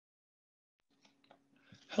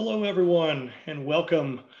Hello, everyone, and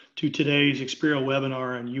welcome to today's Expero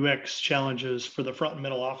webinar on UX challenges for the front and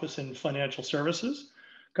middle office in financial services.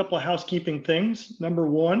 A couple of housekeeping things. Number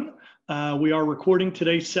one, we are recording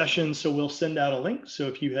today's session, so we'll send out a link. So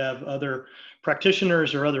if you have other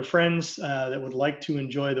practitioners or other friends that would like to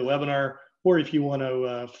enjoy the webinar, or if you want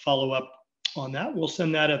to follow up on that, we'll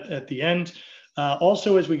send that at the end.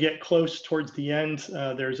 Also, as we get close towards the end,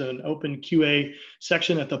 there's an open QA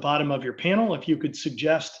section at the bottom of your panel. If you could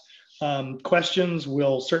suggest questions,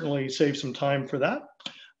 we'll certainly save some time for that.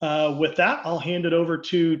 With that, I'll hand it over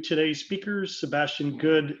to today's speakers, Sebastian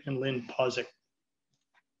Good and Lynn Pausick.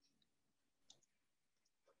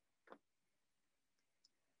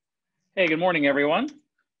 Hey, good morning, everyone,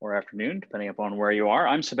 or afternoon, depending upon where you are.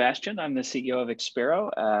 I'm Sebastian. I'm the CEO of Expero.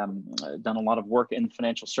 Done a lot of work in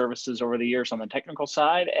financial services over the years on the technical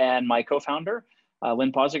side, and my co-founder,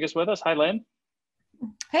 Lynn Pausick, is with us. Hi, Lynn.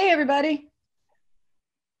 Hey, everybody.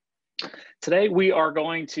 Today, we are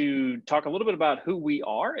going to talk a little bit about who we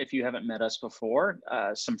are, if you haven't met us before,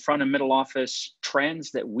 some front and middle office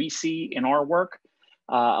trends that we see in our work,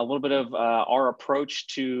 a little bit of our approach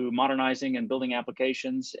to modernizing and building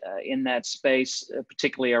applications in that space,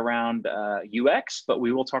 particularly around UX, but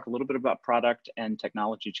we will talk a little bit about product and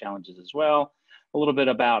technology challenges as well, a little bit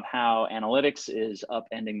about how analytics is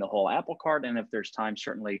upending the whole apple cart, and if there's time,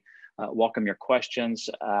 certainly welcome your questions.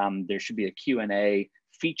 There should be a Q&A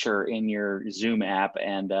feature in your Zoom app,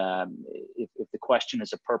 and if the question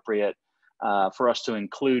is appropriate for us to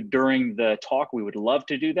include during the talk, we would love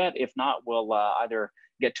to do that. If not, we'll either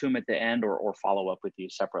get to them at the end or follow up with you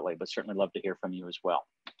separately, but certainly love to hear from you as well.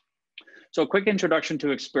 So a quick introduction to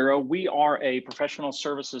Expero. We are a professional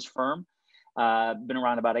services firm, been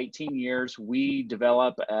around about 18 years. We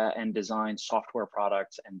develop and design software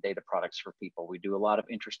products and data products for people. We do a lot of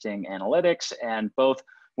interesting analytics, and both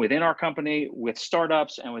within our company, with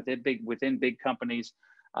startups, and within big companies,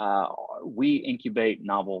 we incubate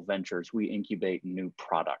novel ventures. We incubate new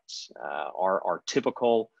products. Our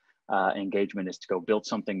typical engagement is to go build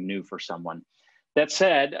something new for someone. That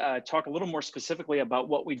said, talk a little more specifically about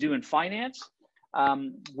what we do in finance.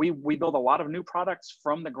 We build a lot of new products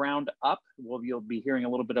from the ground up. You'll be hearing a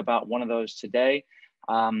little bit about one of those today.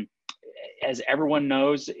 As everyone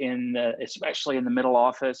knows, especially in the middle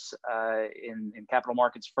office, in capital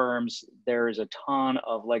markets firms, there is a ton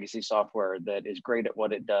of legacy software that is great at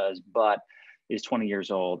what it does, but is 20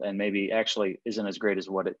 years old and maybe actually isn't as great as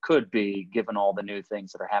what it could be given all the new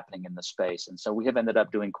things that are happening in the space. And so we have ended up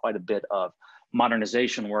doing quite a bit of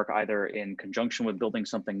modernization work, either in conjunction with building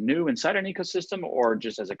something new inside an ecosystem or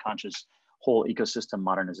just as a conscious whole ecosystem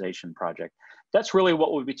modernization project. That's really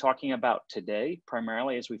what we'll be talking about today,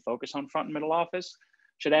 primarily as we focus on front and middle office.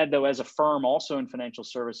 Should add, though, as a firm also in financial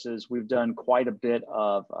services, we've done quite a bit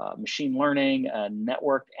of machine learning,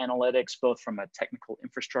 network analytics, both from a technical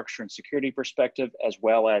infrastructure and security perspective, as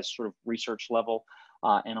well as sort of research level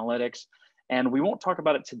analytics. And we won't talk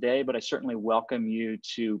about it today, but I certainly welcome you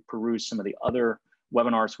to peruse some of the other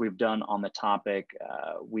webinars we've done on the topic.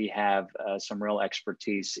 We have some real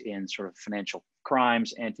expertise in sort of financial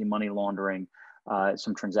crimes, anti-money laundering,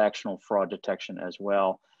 some transactional fraud detection as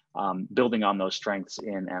well. Building on those strengths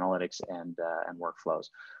in analytics and workflows.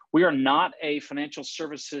 We are not a financial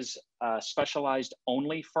services specialized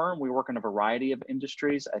only firm. We work in a variety of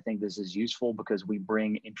industries. I think this is useful because we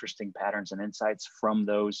bring interesting patterns and insights from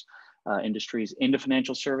those industries into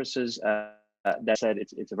financial services. That said,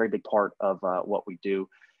 it's a very big part of what we do.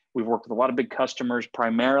 We've worked with a lot of big customers,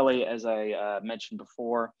 primarily, as I mentioned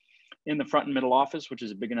before, in the front and middle office, which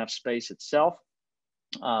is a big enough space itself,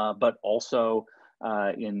 but also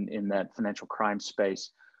in that financial crime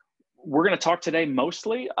space. We're going to talk today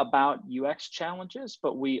mostly about UX challenges,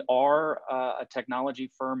 but we are a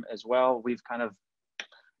technology firm as well. We've kind of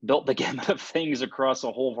built the gamut of things across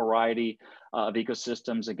a whole variety of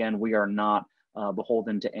ecosystems. Again, we are not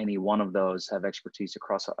beholden to any one of those, have expertise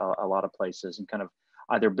across a lot of places, and kind of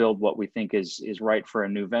either build what we think is right for a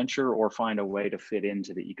new venture or find a way to fit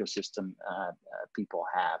into the ecosystem people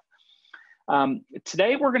have.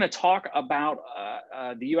 Today, we're going to talk about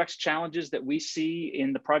the UX challenges that we see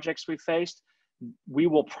in the projects we faced. We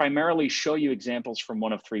will primarily show you examples from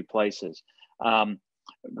one of three places.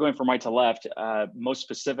 Going from right to left, most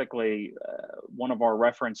specifically, one of our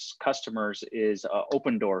reference customers is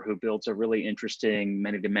Opendoor, who builds a really interesting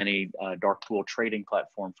many-to-many dark pool trading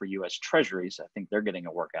platform for US Treasuries. I think they're getting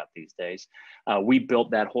a workout these days. We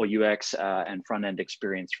built that whole UX and front-end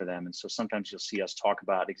experience for them. And so sometimes you'll see us talk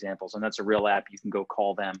about examples, and that's a real app. You can go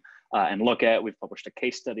call them and look at. We've published a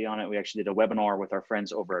case study on it. We actually did a webinar with our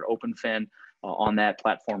friends over at OpenFin on that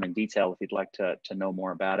platform in detail if you'd like to know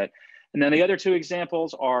more about it. And then the other two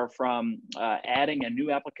examples are from adding a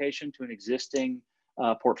new application to an existing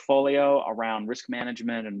portfolio around risk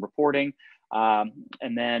management and reporting,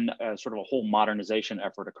 and then sort of a whole modernization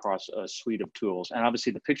effort across a suite of tools. And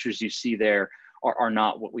obviously the pictures you see there are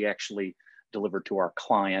not what we actually deliver to our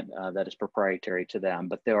client that is proprietary to them,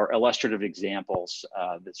 but there are illustrative examples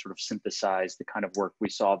that sort of synthesize the kind of work we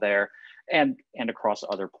saw there and across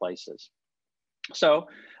other places. So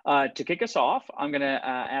to kick us off, I'm going to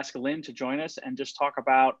ask Lynn to join us and just talk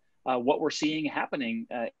about what we're seeing happening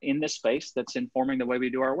in this space that's informing the way we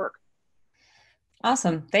do our work.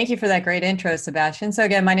 Awesome. Thank you for that great intro, Sebastian. So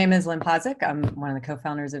again, my name is Lynn Podzik. I'm one of the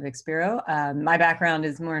co-founders of Expero. My background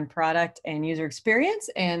is more in product and user experience,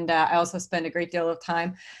 and I also spend a great deal of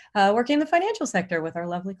time working in the financial sector with our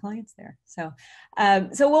lovely clients there. So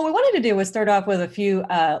what we wanted to do was start off with a few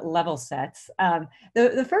level sets.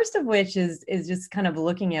 The first of which is just kind of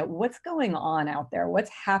looking at what's going on out there,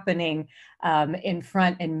 what's happening in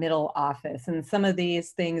front and middle office. And some of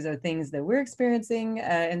these things are things that we're experiencing,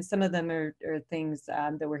 and some of them are things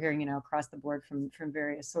that we're hearing, across the board from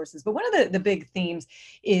various sources. But one of the big themes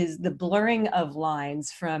is the blurring of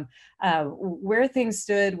lines from where things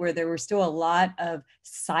stood, where there were still a lot of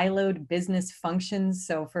siloed business functions.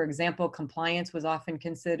 So for example, compliance was often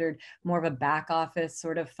considered more of a back office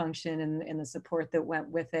sort of function and the support that went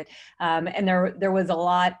with it. And there was a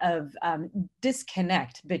lot of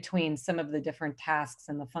disconnect between some of the different tasks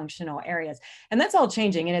and the functional areas. And that's all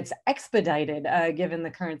changing, and it's expedited given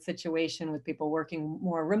the current situation with people working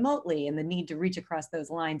more remotely and the need to reach across those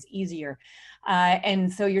lines easier.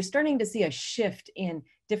 And so you're starting to see a shift in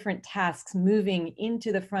different tasks moving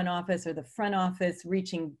into the front office, or the front office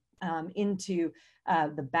reaching into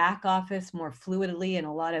the back office more fluidly, and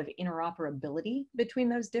a lot of interoperability between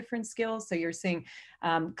those different skills. So you're seeing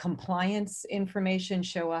compliance information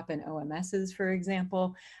show up in OMSs, for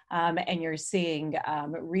example, and you're seeing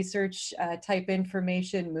research type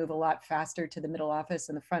information move a lot faster to the middle office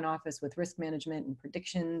and the front office with risk management and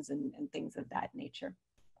predictions and things of that nature.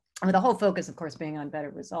 With the whole focus, of course, being on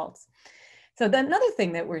better results. So then another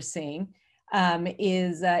thing that we're seeing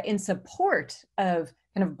is in support of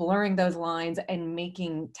kind of blurring those lines and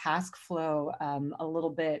making task flow a little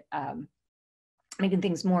bit, making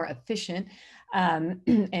things more efficient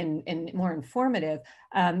and more informative.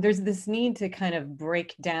 There's this need to kind of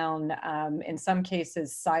break down, in some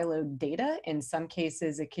cases, siloed data. In some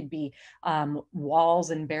cases, it could be walls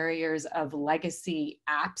and barriers of legacy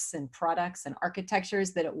apps and products and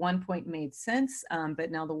architectures that at one point made sense,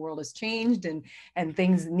 but now the world has changed and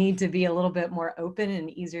things need to be a little bit more open and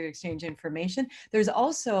easier to exchange information. There's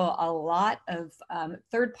also a lot of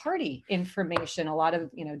third-party information, a lot of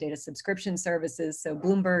data subscription services. So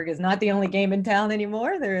Bloomberg is not the only game in town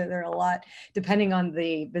anymore. There are a lot, depending on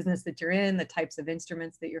the business that you're in, the types of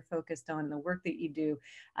instruments that you're focused on, the work that you do,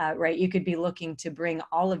 right? You could be looking to bring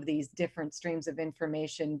all of these different streams of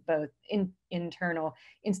information, both internal,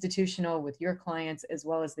 institutional with your clients, as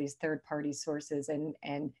well as these third-party sources,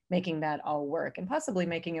 and making that all work, and possibly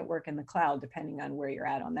making it work in the cloud, depending on where you're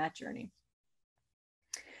at on that journey.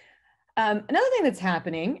 Another thing that's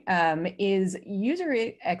happening is user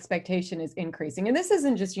expectation is increasing. And this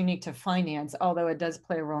isn't just unique to finance, although it does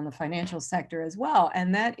play a role in the financial sector as well.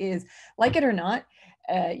 And that is, like it or not,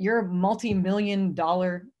 your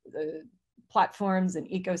multi-million-dollar platforms and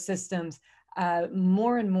ecosystems,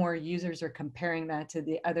 more and more users are comparing that to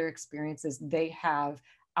the other experiences they have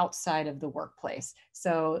outside of the workplace.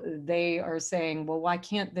 So they are saying, well, why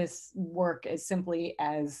can't this work as simply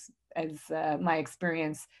as my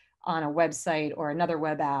experience on a website or another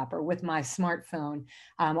web app or with my smartphone?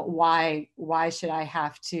 Why should I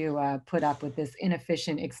have to put up with this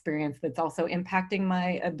inefficient experience that's also impacting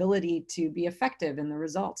my ability to be effective in the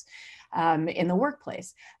results in the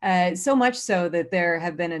workplace? So much so that there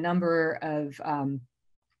have been a number of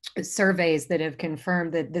surveys that have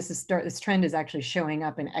confirmed that this trend is actually showing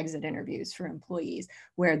up in exit interviews for employees,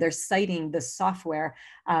 where they're citing the software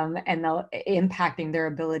and impacting their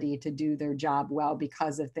ability to do their job well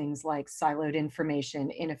because of things like siloed information,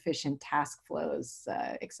 inefficient task flows,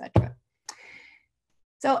 et cetera.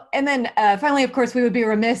 So, and then finally, of course, we would be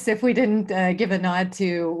remiss if we didn't give a nod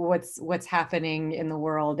to what's happening in the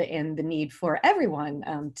world and the need for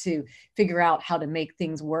everyone to figure out how to make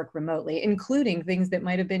things work remotely, including things that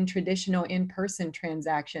might have been traditional in-person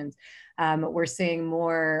transactions. We're seeing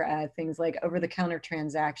more things like over-the-counter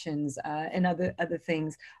transactions and other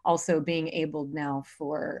things also being able now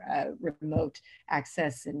for remote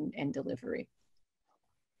access and delivery.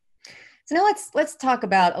 So now let's talk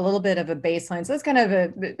about a little bit of a baseline. So that's kind of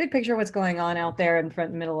a big picture of what's going on out there in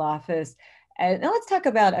front and middle office. Now let's talk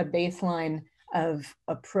about a baseline of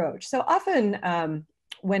approach. So often,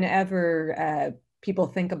 whenever people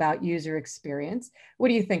think about user experience, what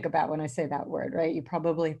do you think about when I say that word, right? You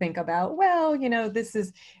probably think about, well, this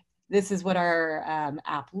is what our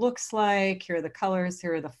app looks like. Here are the colors,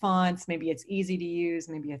 here are the fonts. Maybe it's easy to use,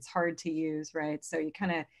 maybe it's hard to use, right? So you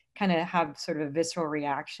kind of have sort of a visceral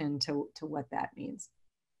reaction to what that means.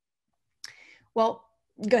 Well,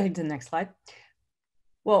 go ahead to the next slide.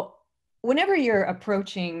 Well, whenever you're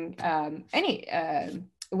approaching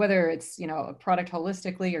whether it's a product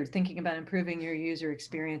holistically or thinking about improving your user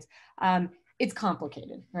experience, it's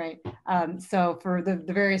complicated, right? So for the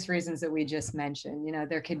various reasons that we just mentioned,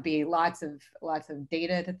 there could be lots of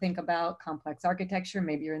data to think about, complex architecture.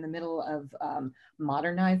 Maybe you're in the middle of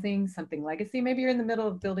modernizing something legacy. Maybe you're in the middle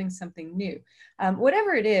of building something new.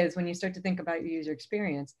 Whatever it is, when you start to think about your user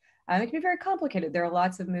experience, it can be very complicated. There are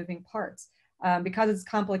lots of moving parts. Because it's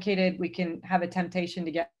complicated, we can have a temptation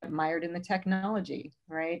to get mired in the technology,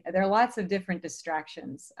 right? There are lots of different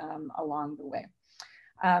distractions along the way.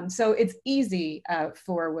 So it's easy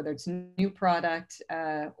for whether it's new product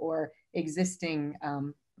or existing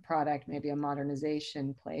product, maybe a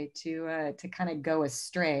modernization play, to kind of go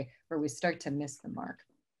astray where we start to miss the mark.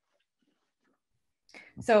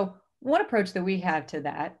 So one approach that we have to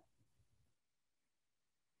that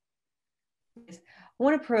is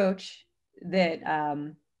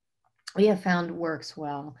that we have found works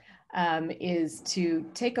well is to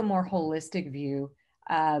take a more holistic view.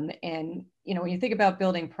 And when you think about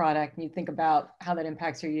building product and you think about how that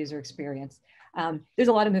impacts your user experience, there's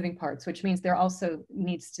a lot of moving parts, which means there also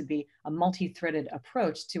needs to be a multi-threaded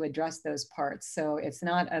approach to address those parts. So it's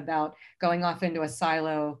not about going off into a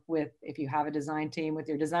silo if you have a design team with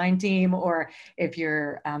your design team, or if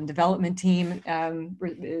your development team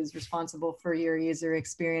is responsible for your user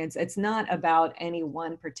experience. It's not about any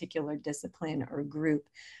one particular discipline or group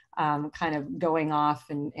kind of going off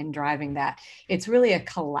and driving that. It's really a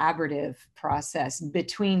collaborative process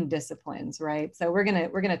between disciplines, right? So we're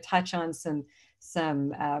gonna touch on some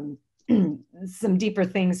deeper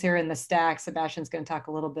things here in the stack. Sebastian's going to talk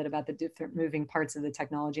a little bit about the different moving parts of the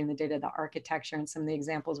technology and the data, the architecture, and some of the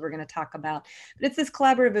examples we're going to talk about. But it's this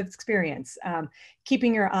collaborative experience,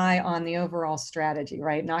 keeping your eye on the overall strategy,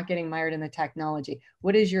 right? Not getting mired in the technology.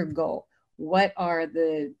 What is your goal? What are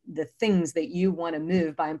the things that you want to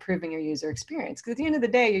move by improving your user experience? Because at the end of the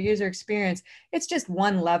day, your user experience, it's just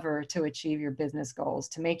one lever to achieve your business goals,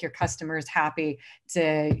 to make your customers happy,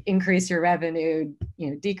 to increase your revenue,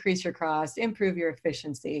 decrease your cost, improve your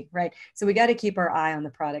efficiency, right? So we got to keep our eye on the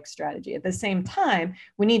product strategy. At the same time,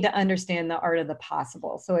 we need to understand the art of the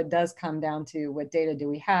possible. So it does come down to what data do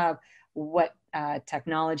we have, what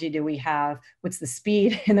technology do we have, what's the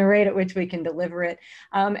speed and the rate at which we can deliver it.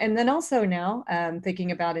 And then also now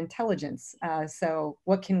thinking about intelligence. So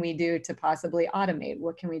what can we do to possibly automate?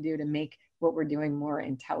 What can we do to make what we're doing more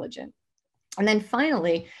intelligent? And then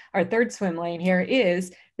finally, our third swim lane here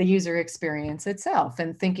is the user experience itself,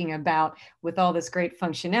 and thinking about, with all this great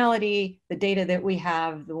functionality, the data that we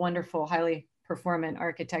have, the wonderful, highly performant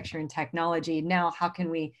architecture and technology, now how can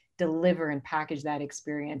we deliver and package that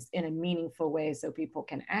experience in a meaningful way so people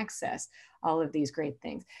can access all of these great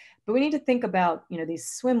things. But we need to think about,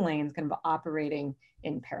 these swim lanes kind of operating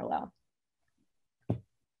in parallel.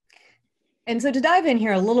 And so to dive in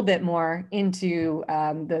here a little bit more into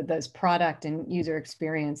those product and user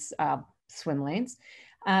experience swim lanes,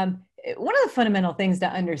 one of the fundamental things to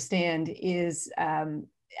understand is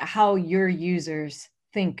how your users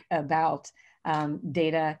think about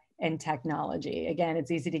data and technology. Again,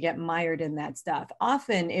 it's easy to get mired in that stuff.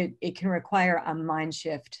 Often it can require a mind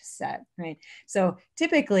shift set, right? So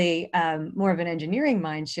typically more of an engineering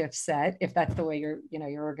mind shift set, if that's the way your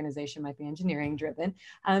organization might be engineering driven,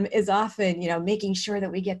 is often, making sure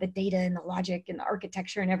that we get the data and the logic and the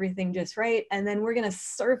architecture and everything just right. And then we're gonna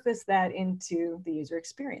surface that into the user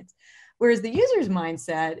experience. Whereas the user's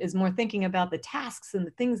mindset is more thinking about the tasks and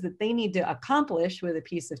the things that they need to accomplish with a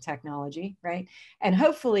piece of technology, right? And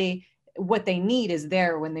hopefully what they need is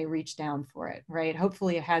there when they reach down for it, right?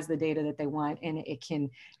 Hopefully it has the data that they want and it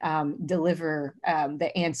can deliver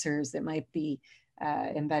the answers that might be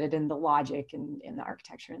embedded in the logic and in the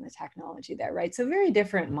architecture and the technology there, right? So very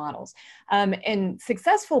different models. And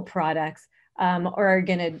successful products are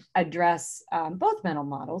going to address both mental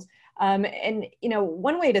models. And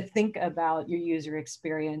one way to think about your user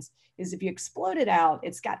experience is if you explode it out,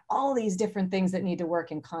 it's got all these different things that need to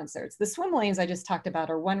work in concerts. The swim lanes I just talked about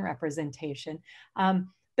are one representation,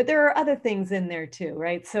 but there are other things in there too,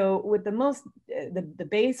 right? So with the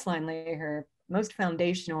baseline layer here, most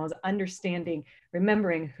foundational is understanding,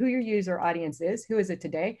 remembering who your user audience is. Who is it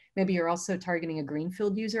today? Maybe you're also targeting a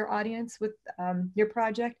greenfield user audience with your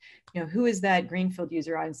project. You know, who is that greenfield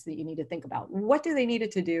user audience that you need to think about? What do they need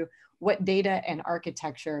it to do? What data and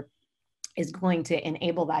architecture is going to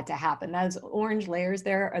enable that to happen? Those orange layers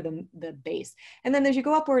there are the base. And then as you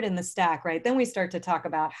go upward in the stack, right, then we start to talk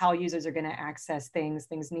about how users are going to access things.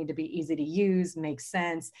 Things need to be easy to use, make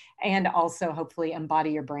sense, and also hopefully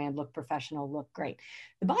embody your brand, look professional, look great.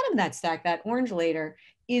 The bottom of that stack, that orange layer,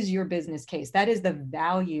 is your business case. That is the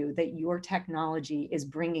value that your technology is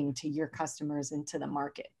bringing to your customers and to the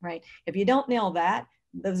market, right? If you don't nail that,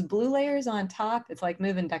 those blue layers on top, it's like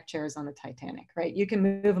moving deck chairs on the Titanic, right? You can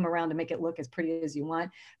move them around to make it look as pretty as you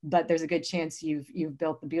want, but there's a good chance you've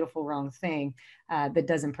built the beautiful wrong thing that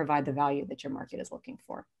doesn't provide the value that your market is looking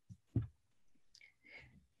for.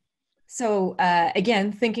 So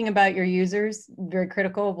again, thinking about your users, very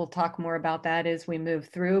critical. We'll talk more about that as we move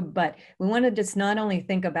through, but we want to just not only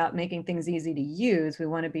think about making things easy to use, we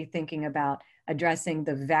want to be thinking about addressing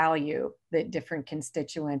the value that different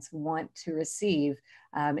constituents want to receive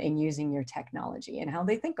in using your technology and how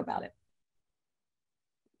they think about it.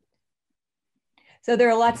 So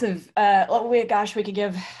there are lots of, we could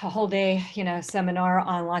give a whole day, seminar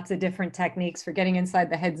on lots of different techniques for getting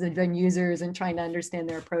inside the heads of end users and trying to understand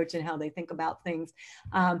their approach and how they think about things.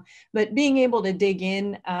 But being able to dig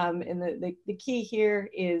in, and the key here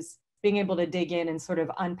is being able to dig in and sort of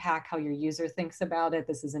unpack how your user thinks about it.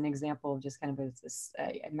 This is an example of just kind of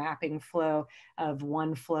a mapping flow of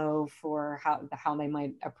one flow for how they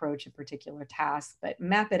might approach a particular task, but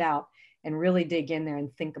map it out and really dig in there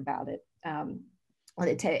and think about it.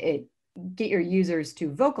 Get your users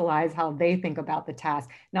to vocalize how they think about the task,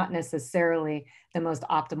 not necessarily the most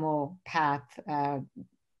optimal path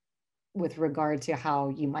with regard to how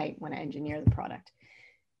you might want to engineer the product.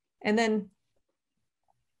 And then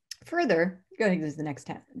further, go ahead and use the next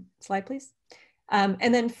slide, please.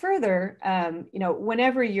 And then further,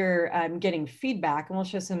 whenever you're getting feedback, and we'll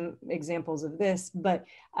show some examples of this, but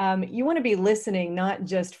you want to be listening not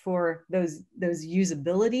just for those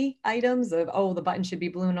usability items of, oh, the button should be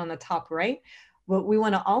blue on the top right. What we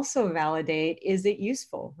want to also validate, is it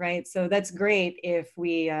useful, right? So that's great if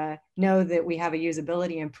we know that we have a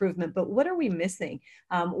usability improvement, but what are we missing?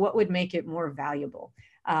 What would make it more valuable?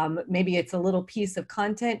 Maybe it's a little piece of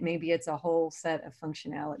content, maybe it's a whole set of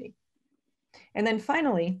functionality. And then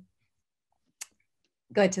finally,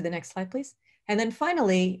 go ahead to the next slide, please. And then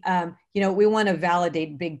finally, we want to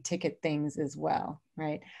validate big ticket things as well,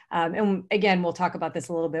 right? And again, we'll talk about this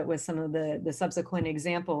a little bit with some of the subsequent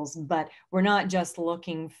examples, but we're not just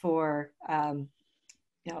looking for,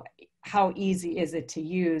 how easy is it to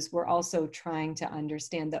use? We're also trying to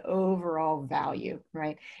understand the overall value,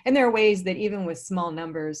 right? And there are ways that even with small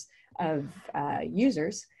numbers of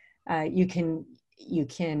users, you can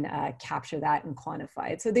capture that and quantify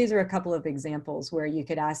it. So these are a couple of examples where you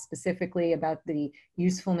could ask specifically about the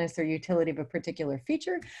usefulness or utility of a particular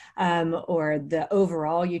feature, or the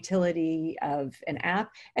overall utility of an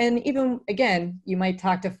app. And even, again, you might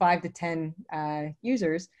talk to 5 to 10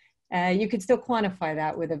 users. You could still quantify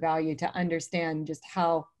that with a value to understand just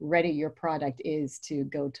how ready your product is to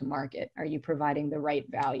go to market. Are you providing the right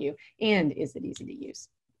value? And is it easy to use?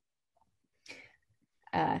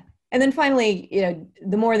 And then finally,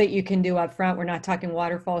 the more that you can do up front, we're not talking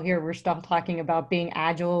waterfall here, we're still talking about being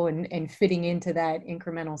agile and fitting into that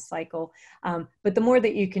incremental cycle. But the more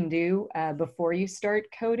that you can do before you start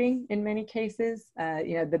coding, in many cases,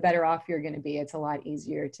 the better off you're going to be. It's a lot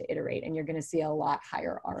easier to iterate, and you're going to see a lot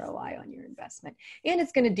higher ROI on your investment. And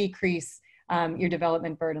it's going to decrease your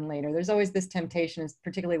development burden later. There's always this temptation,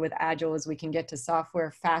 particularly with Agile, as we can get to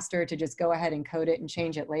software faster, to just go ahead and code it and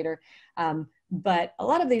change it later. But a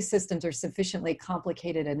lot of these systems are sufficiently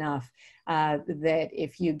complicated enough that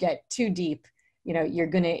if you get too deep, you're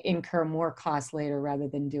going to incur more costs later rather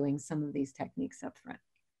than doing some of these techniques up front.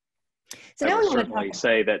 So I would certainly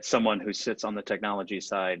say that someone who sits on the technology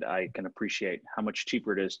side, I can appreciate how much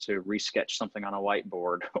cheaper it is to resketch something on a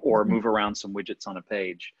whiteboard or move around some widgets on a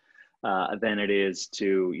page than it is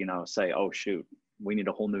to, say, oh, shoot, we need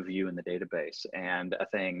a whole new view in the database and a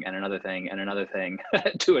thing and another thing and another thing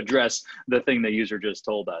to address the thing the user just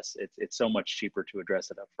told us. It's so much cheaper to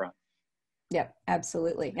address it up front. Yeah,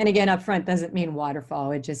 absolutely. And again, upfront doesn't mean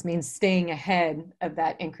waterfall. It just means staying ahead of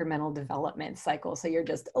that incremental development cycle. So you're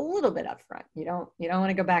just a little bit upfront. You don't want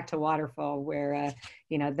to go back to waterfall where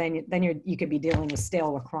then you could be dealing with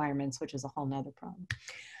stale requirements, which is a whole nother problem.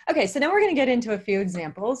 Okay, so now we're going to get into a few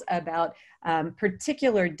examples about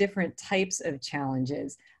particular different types of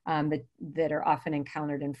challenges that are often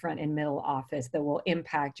encountered in front and middle office that will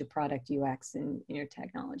impact your product UX and your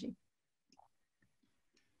technology.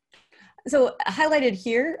 So highlighted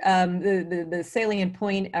here, the salient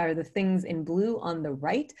point are the things in blue on the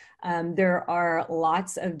right. There are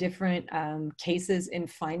lots of different cases in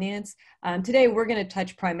finance. Today, we're going to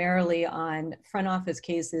touch primarily on front office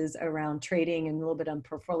cases around trading and a little bit on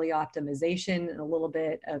portfolio optimization and a little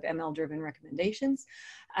bit of ML-driven recommendations,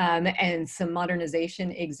 and some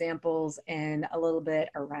modernization examples and a little bit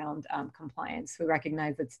around compliance. We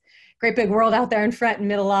recognize it's a great big world out there in front and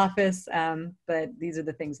middle office, but these are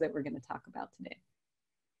the things that we're going to talk about today.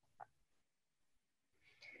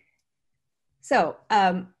 So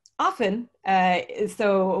often,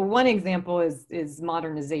 so one example is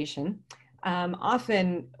modernization.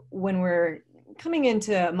 Often when we're coming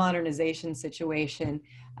into a modernization situation,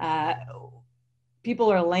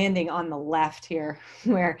 people are landing on the left here,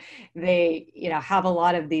 where they, have a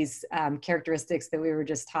lot of these characteristics that we were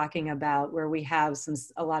just talking about, where we have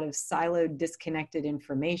a lot of siloed, disconnected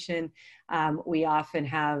information. We often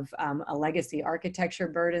have a legacy architecture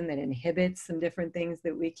burden that inhibits some different things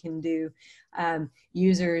that we can do.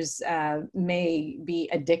 Users may be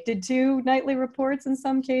addicted to nightly reports in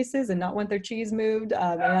some cases and not want their cheese moved.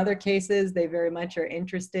 In other cases, they very much are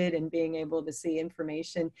interested in being able to see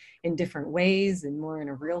information in different ways and more in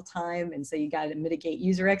a real time. And so you got to mitigate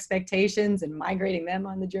user expectations and migrating them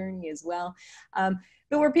on the journey as well.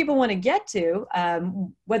 But where people want to get to,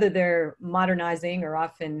 whether they're modernizing or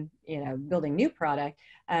often, building new product,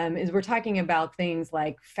 is we're talking about things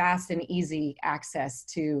like fast and easy access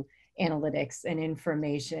to analytics and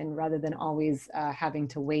information rather than always having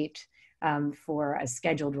to wait for a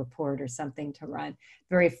scheduled report or something to run.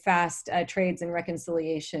 Very fast trades and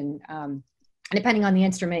reconciliation. Depending on the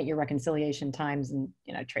instrument, your reconciliation times and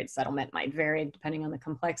trade settlement might vary depending on the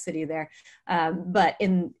complexity there. But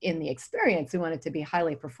in the experience, we want it to be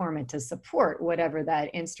highly performant to support whatever that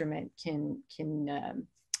instrument can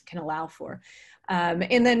allow for.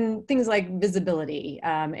 And then things like visibility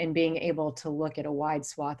and being able to look at a wide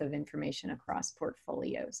swath of information across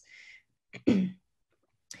portfolios.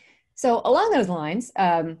 So along those lines,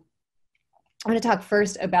 I'm going to talk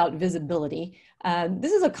first about visibility.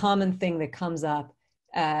 This is a common thing that comes up,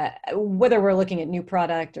 whether we're looking at new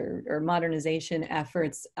product or modernization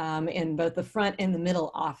efforts in both the front and the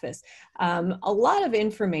middle office. A lot of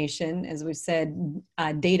information, as we've said,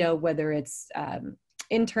 data, whether it's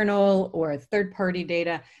internal or third-party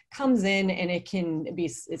data, comes in and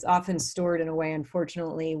it's often stored in a way,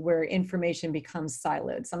 unfortunately, where information becomes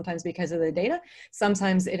siloed, sometimes because of the data.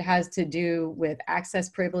 Sometimes it has to do with access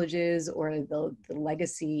privileges or the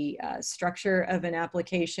legacy structure of an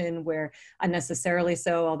application, where unnecessarily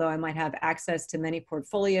so, although I might have access to many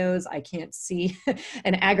portfolios, I can't see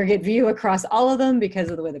an aggregate view across all of them because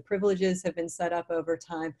of the way the privileges have been set up over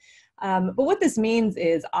time. But what this means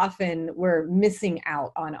is often we're missing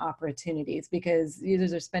out on opportunities because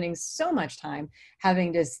users are spending so much time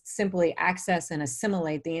having to simply access and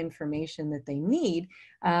assimilate the information that they need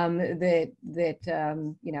we're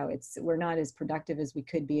not as productive as we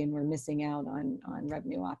could be, and we're missing out on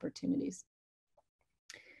revenue opportunities.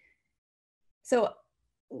 So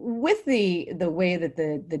with the way that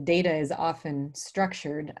the data is often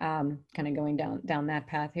structured, kind of going down that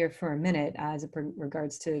path here for a minute as it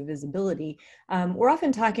regards to visibility, we're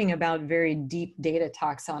often talking about very deep data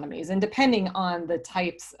taxonomies, and depending on the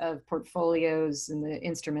types of portfolios and the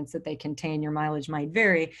instruments that they contain, your mileage might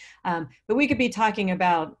vary, but we could be talking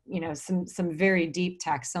about some very deep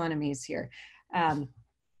taxonomies here. And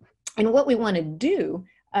what we want to do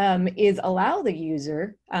is allow the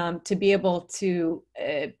user to be able to,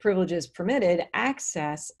 privileges permitted,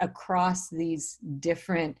 access across these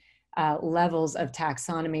different levels of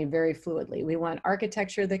taxonomy very fluidly. We want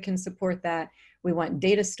architecture that can support that. We want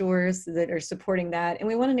data stores that are supporting that. And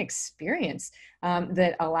we want an experience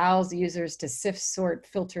that allows users to sift, sort,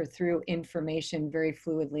 filter through information very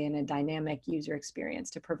fluidly in a dynamic user experience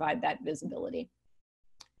to provide that visibility.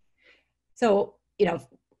 So,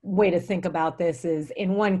 way to think about this is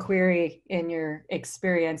in one query in your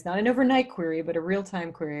experience, not an overnight query, but a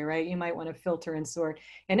real-time query, right? You might want to filter and sort,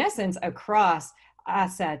 in essence, across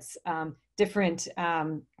assets, different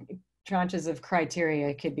tranches of criteria.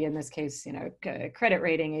 It could be, in this case, credit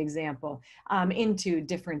rating example, into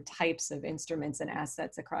different types of instruments and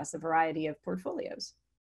assets across a variety of portfolios.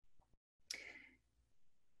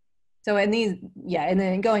 So and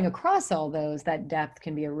then going across all those, that depth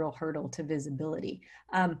can be a real hurdle to visibility.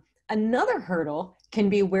 Another hurdle can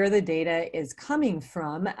be where the data is coming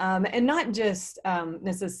from, and not just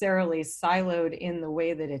necessarily siloed in the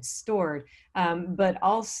way that it's stored, but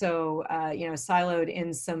also siloed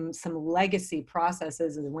in some legacy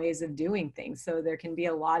processes and ways of doing things. So there can be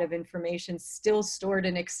a lot of information still stored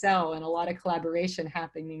in Excel and a lot of collaboration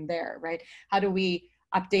happening there, right? How do we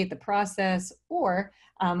update the process or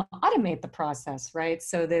automate the process, right?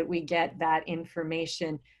 So that we get that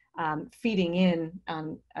information feeding in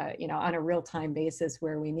on a real-time basis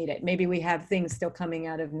where we need it. Maybe we have things still coming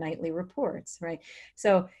out of nightly reports, right?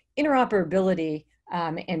 So interoperability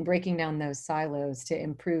and breaking down those silos to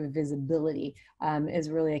improve visibility is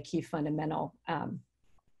really a key fundamental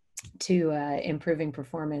to improving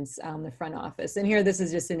performance on the front office. And here, this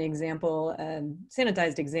is just an example,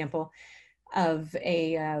 sanitized example of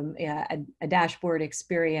a dashboard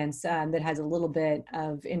experience that has a little bit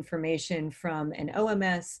of information from an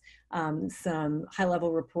OMS, some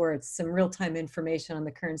high-level reports, some real-time information on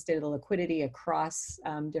the current state of the liquidity across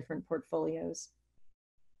different portfolios.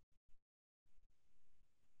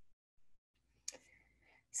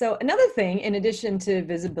 So another thing, in addition to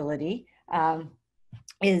visibility,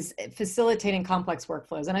 is facilitating complex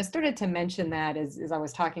workflows. And I started to mention that as I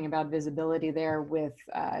was talking about visibility there with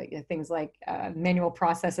things like manual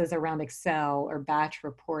processes around Excel or batch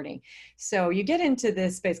reporting. So you get into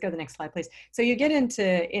this space, go to the next slide, please. So you get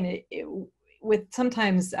into, with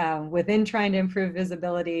sometimes within trying to improve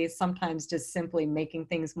visibility, sometimes just simply making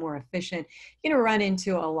things more efficient, you're gonna run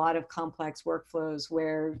into a lot of complex workflows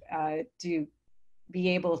where to be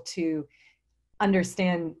able to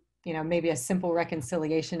understand maybe a simple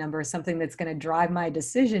reconciliation number or something that's going to drive my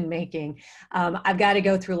decision making, I've got to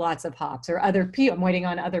go through lots of hops, or I'm waiting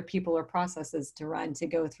on other people or processes to run to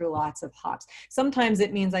go through lots of hops. Sometimes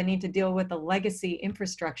it means I need to deal with a legacy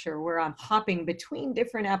infrastructure where I'm hopping between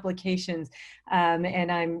different applications,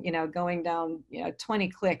 and I'm going down 20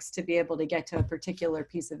 clicks to be able to get to a particular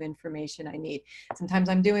piece of information I need. Sometimes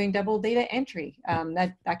I'm doing double data entry.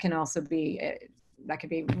 That can also be that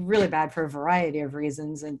could be really bad for a variety of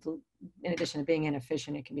reasons. And in addition to being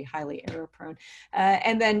inefficient, it can be highly error prone.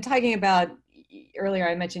 And then talking about, earlier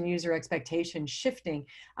I mentioned user expectation shifting.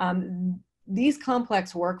 These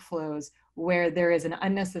complex workflows where there is an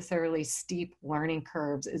unnecessarily steep learning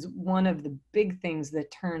curves is one of the big things that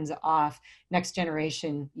turns off next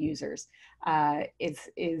generation users.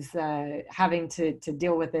 Is having to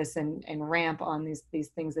deal with this and ramp on these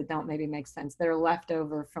things that don't maybe make sense. They're left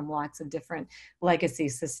over from lots of different legacy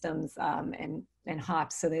systems and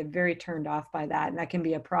hops, so they're very turned off by that, and that can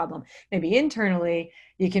be a problem. Maybe internally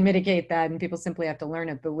you can mitigate that and people simply have to learn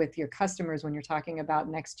it, but with your customers, when you're talking about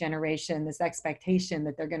next generation, this expectation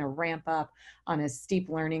that they're going to ramp up on a steep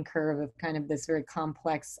learning curve of kind of this very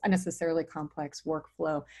complex, unnecessarily complex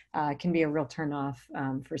workflow, can be a real turnoff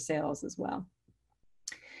for sales as well.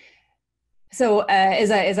 So as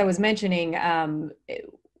I was mentioning,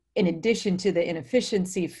 in addition to the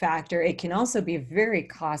inefficiency factor, it can also be very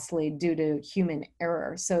costly due to human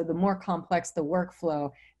error. So the more complex the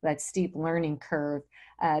workflow, that steep learning curve,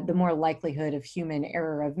 the more likelihood of human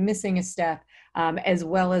error, of missing a step, as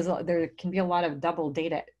well as there can be a lot of double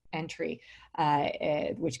data entry,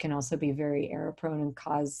 which can also be very error prone and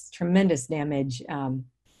cause tremendous damage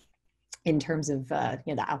in terms of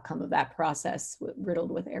the outcome of that process,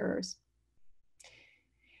 riddled with errors.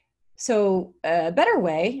 So a better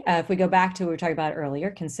way, if we go back to what we were talking about earlier,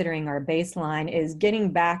 considering our baseline, is getting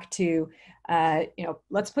back to,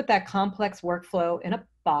 let's put that complex workflow in a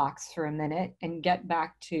box for a minute and get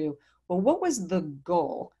back to, well, what was the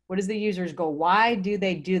goal? What is the user's goal? Why do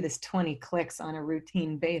they do this 20 clicks on a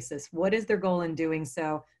routine basis? What is their goal in doing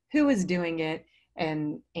so? Who is doing it?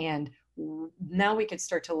 And now we could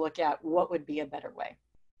start to look at what would be a better way.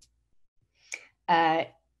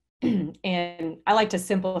 And I like to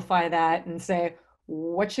simplify that and say,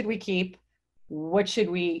 what should we keep? What should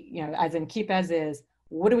we, as in keep as is,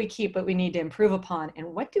 what do we keep but we need to improve upon?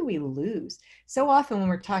 And what do we lose? So often when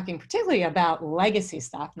we're talking particularly about legacy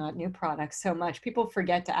stuff, not new products so much, people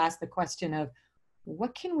forget to ask the question of,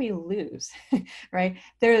 what can we lose, right?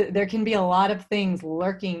 There can be a lot of things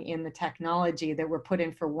lurking in the technology that were put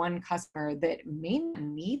in for one customer that may not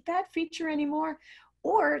need that feature anymore,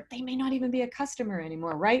 or they may not even be a customer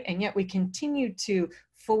anymore, right? And yet we continue to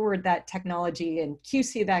forward that technology and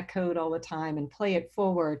QC that code all the time and play it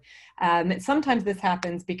forward. Sometimes this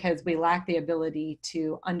happens because we lack the ability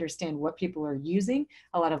to understand what people are using.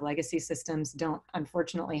 A lot of legacy systems don't,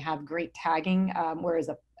 unfortunately, have great tagging, whereas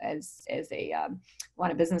as a line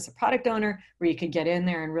of business or product owner, where you could get in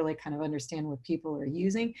there and really kind of understand what people are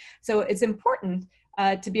using. So it's important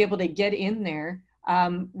to be able to get in there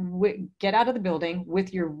get out of the building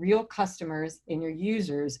with your real customers and your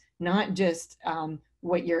users, not just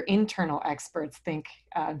what your internal experts think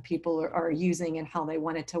people are using and how they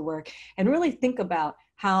want it to work, and really think about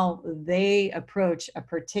how they approach a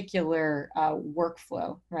particular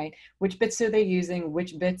workflow, right? Which bits are they using?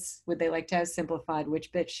 Which bits would they like to have simplified?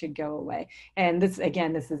 Which bits should go away? And this,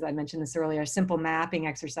 again, this is, I mentioned this earlier, a simple mapping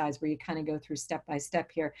exercise where you kind of go through step by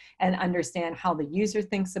step here and understand how the user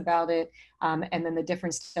thinks about it, and then the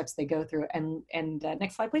different steps they go through. And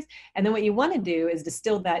next slide, please. And then what you want to do is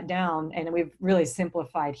distill that down, and we've really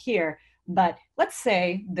simplified here, but let's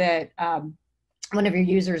say that one of your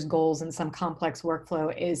users' goals in some complex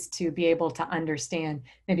workflow is to be able to understand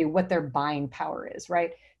maybe what their buying power is,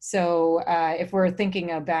 right? So if we're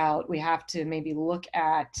thinking about, we have to maybe look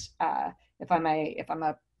at, if I'm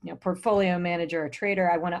a portfolio manager or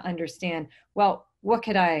trader, I want to understand, well, what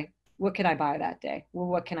could I buy that day? Well,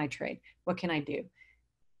 what can I trade? What can I do?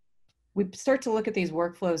 We start to look at these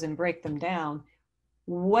workflows and break them down.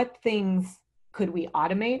 What things could we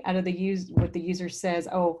automate out of what the user says,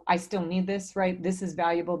 oh, I still need this, right? This is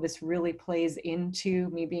valuable. This really plays into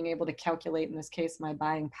me being able to calculate, in this case, my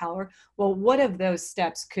buying power. Well, what of those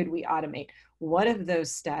steps could we automate? What of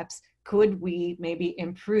those steps could we maybe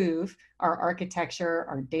improve our architecture,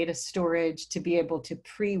 our data storage to be able to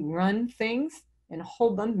pre-run things and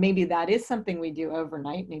hold them? Maybe that is something we do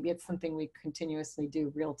overnight. Maybe it's something we continuously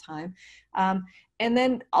do real time. And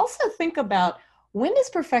then also think about, when does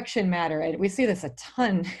perfection matter? And we see this a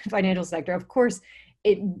ton in the financial sector. Of course,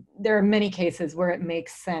 there are many cases where it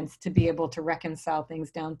makes sense to be able to reconcile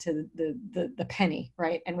things down to the penny,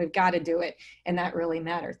 right? And we've got to do it, and that really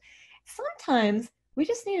matters. Sometimes we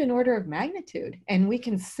just need an order of magnitude, and we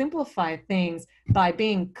can simplify things by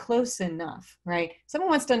being close enough, right? Someone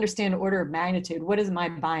wants to understand order of magnitude. What is my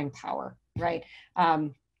buying power, right?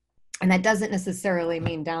 And that doesn't necessarily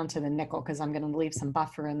mean down to the nickel, because I'm going to leave some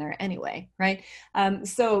buffer in there anyway, right?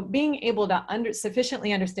 So being able to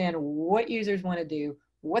sufficiently understand what users want to do,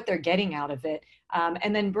 what they're getting out of it,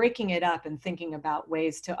 and then breaking it up and thinking about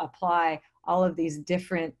ways to apply all of these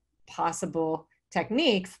different possible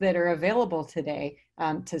techniques that are available today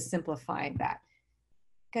to simplify that.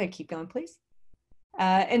 Okay, keep going, please.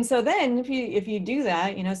 And so then if you do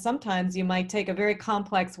that, sometimes you might take a very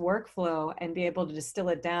complex workflow and be able to distill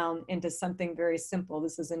it down into something very simple.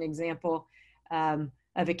 This is an example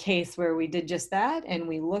of a case where we did just that, and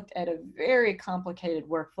we looked at a very complicated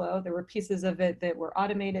workflow. There were pieces of it that were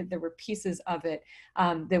automated. There were pieces of it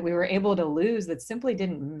that we were able to lose that simply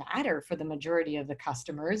didn't matter for the majority of the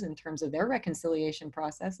customers in terms of their reconciliation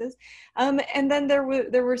processes. And then there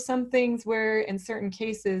were some things where, in certain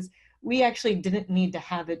cases, we actually didn't need to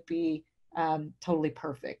have it be totally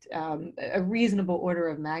perfect. A reasonable order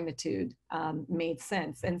of magnitude made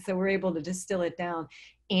sense. And so we're able to distill it down,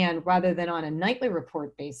 and rather than on a nightly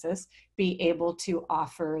report basis, be able to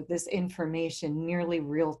offer this information nearly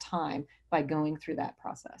real time by going through that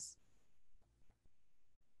process.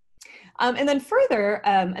 And then further,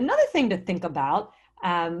 another thing to think about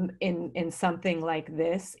in something like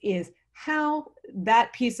this is how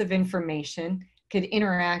that piece of information could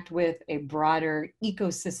interact with a broader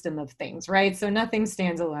ecosystem of things, right? So nothing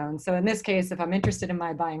stands alone. So in this case, if I'm interested in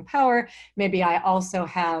my buying power, maybe I also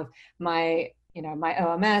have my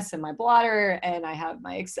OMS and my blotter, and I have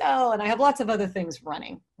my Excel, and I have lots of other things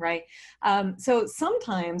running, right? So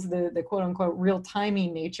sometimes the quote unquote real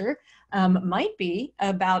timing nature might be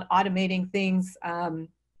about automating things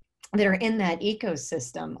that are in that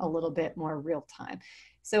ecosystem a little bit more real time.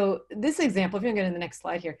 So this example, if you can go to the next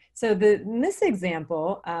slide here. So in this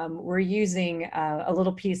example, we're using a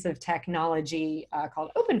little piece of technology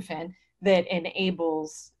called OpenFin that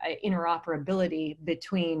enables interoperability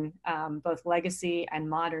between both legacy and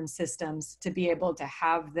modern systems to be able to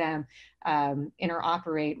have them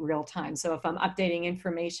interoperate real time. So if I'm updating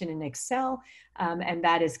information in Excel and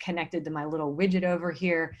that is connected to my little widget over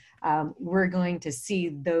here, we're going to see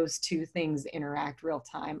those two things interact real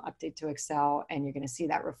time, update to Excel, and you're going to see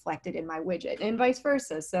that reflected in my widget, and vice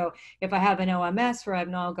versa. So if I have an OMS where I've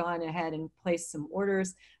now gone ahead and placed some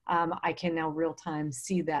orders, I can now real time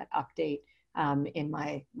see that update in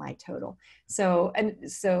my total. So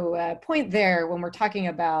point there, when we're talking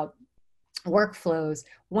about workflows,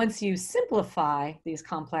 once you simplify these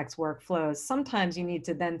complex workflows, sometimes you need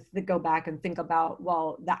to then go back and think about,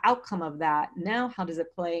 well, the outcome of that, now how does it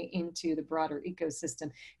play into the broader ecosystem,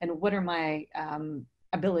 and what are my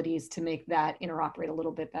abilities to make that interoperate a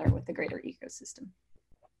little bit better with the greater ecosystem.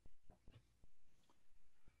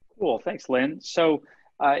 Cool, thanks, Lynn. So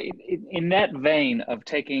In that vein of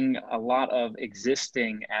taking a lot of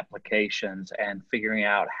existing applications and figuring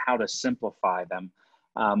out how to simplify them,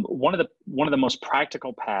 one of the most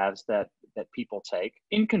practical paths that people take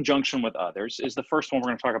in conjunction with others is the first one we're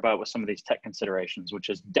going to talk about with some of these tech considerations, which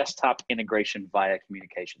is desktop integration via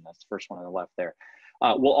communication. That's the first one on the left there.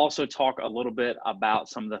 We'll also talk a little bit about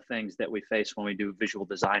some of the things that we face when we do visual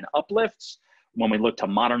design uplifts, when we look to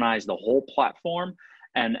modernize the whole platform,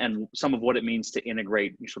 and some of what it means to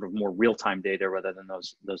integrate sort of more real-time data rather than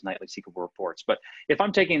those nightly SQL reports. But if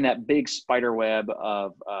I'm taking that big spider web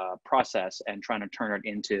of process and trying to turn it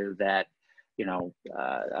into that,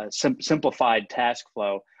 simplified task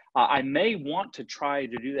flow, I may want to try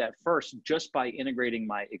to do that first just by integrating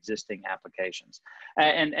my existing applications.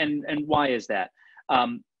 And why is that?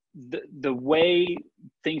 The way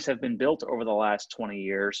things have been built over the last 20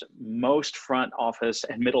 years, most front office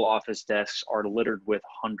and middle office desks are littered with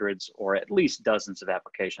hundreds or at least dozens of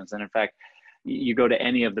applications. And in fact, you go to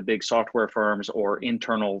any of the big software firms or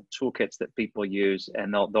internal toolkits that people use,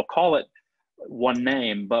 and they'll call it one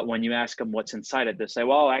name, but when you ask them what's inside it, they say,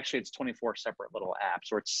 well, actually it's 24 separate little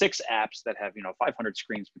apps, or it's 6 apps that have 500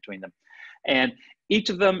 screens between them. And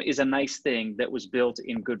each of them is a nice thing that was built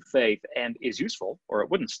in good faith and is useful, or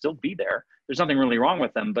it wouldn't still be there. There's nothing really wrong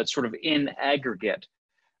with them, but sort of in aggregate,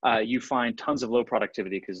 you find tons of low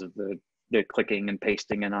productivity because of the clicking and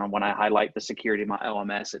pasting. And when I highlight the security of my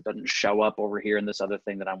LMS, it doesn't show up over here in this other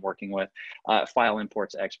thing that I'm working with. File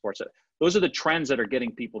imports, exports. Those are the trends that are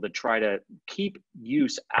getting people to try to keep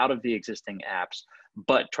use out of the existing apps,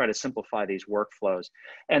 but try to simplify these workflows.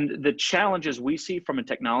 And the challenges we see from a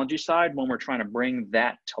technology side when we're trying to bring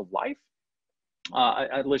that to life,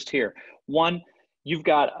 I list here. One, you've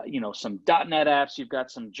got some .NET apps, you've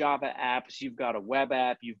got some Java apps, you've got a web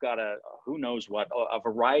app, you've got a who knows what, a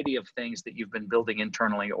variety of things that you've been building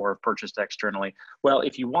internally or purchased externally. Well,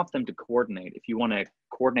 if you want them to coordinate, if you want to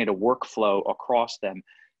coordinate a workflow across them,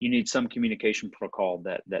 you need some communication protocol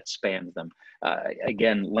that spans them.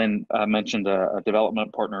 Again, Lynn mentioned a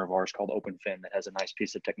development partner of ours called OpenFin that has a nice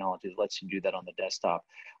piece of technology that lets you do that on the desktop.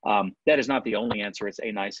 That is not the only answer, it's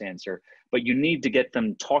a nice answer, but you need to get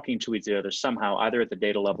them talking to each other somehow, either at the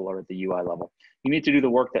data level or at the UI level. You need to do the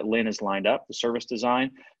work that Lynn has lined up, the service design,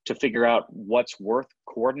 to figure out what's worth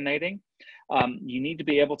coordinating. You need to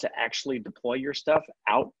be able to actually deploy your stuff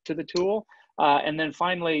out to the tool. And then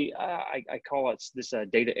finally, I call it this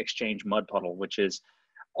data exchange mud puddle, which is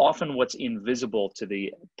often what's invisible to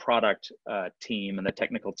the product team and the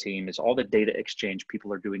technical team is all the data exchange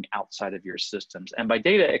people are doing outside of your systems. And by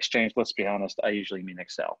data exchange, let's be honest, I usually mean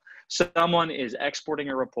Excel. Someone is exporting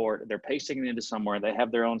a report, they're pasting it into somewhere, they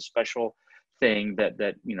have their own special thing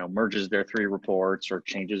that merges their 3 reports or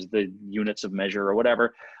changes the units of measure or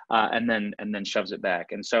whatever, and then shoves it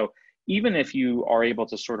back. And so even if you are able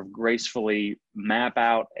to sort of gracefully map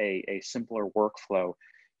out a simpler workflow,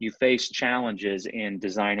 you face challenges in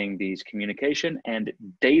designing these communication and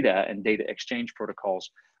data exchange protocols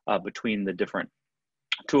between the different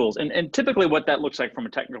tools. And typically what that looks like from a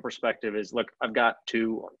technical perspective is, look, I've got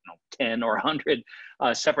 2 or 10 or 100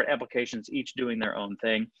 separate applications, each doing their own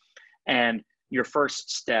thing. And your first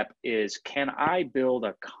step is, can I build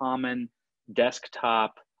a common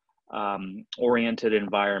desktop oriented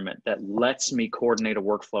environment that lets me coordinate a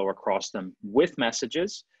workflow across them with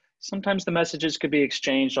messages? Sometimes the messages could be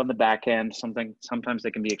exchanged on the back end. Sometimes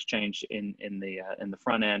they can be exchanged in the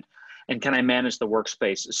front end. And can I manage the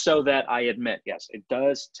workspace so that I admit, yes, it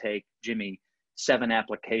does take Jimmy 7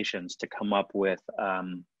 applications to come up with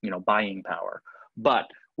buying power, but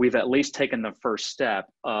we've at least taken the first step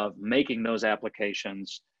of making those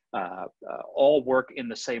applications all work in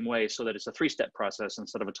the same way so that it's a 3-step process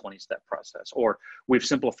instead of a 20-step process. Or we've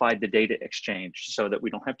simplified the data exchange so that we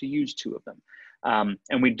don't have to use 2 of them.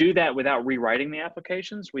 And we do that without rewriting the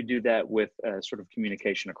applications. We do that with sort of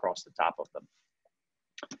communication across the top of them.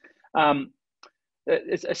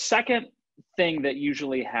 It's a second thing that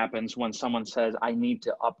usually happens when someone says, I need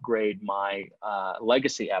to upgrade my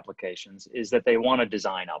legacy applications, is that they want a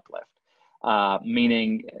design uplift.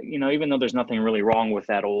 Meaning, even though there's nothing really wrong with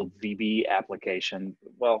that old VB application,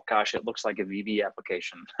 well, gosh, it looks like a VB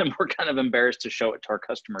application. And we're kind of embarrassed to show it to our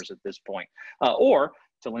customers at this point. Or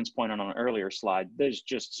to Lynn's point on an earlier slide, there's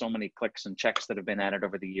just so many clicks and checks that have been added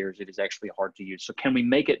over the years, it is actually hard to use. So can we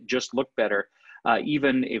make it just look better,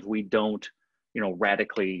 even if we don't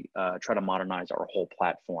radically try to modernize our whole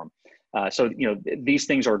platform? So, these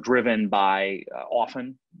things are driven by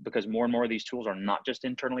often because more and more of these tools are not just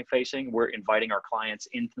internally facing. We're inviting our clients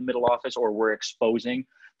into the middle office, or we're exposing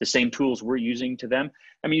the same tools we're using to them.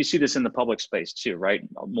 I mean, you see this in the public space too, right?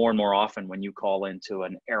 More and more often when you call into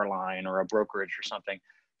an airline or a brokerage or something,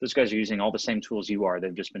 those guys are using all the same tools you are.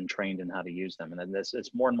 They've just been trained in how to use them. And then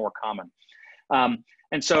it's more and more common.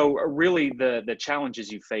 And so really the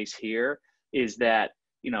challenges you face here is that,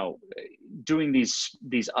 doing these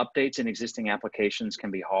updates in existing applications can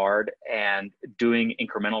be hard, and doing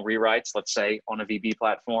incremental rewrites, let's say on a VB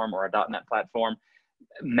platform or a .NET platform,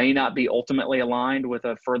 may not be ultimately aligned with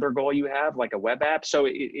a further goal you have, like a web app. So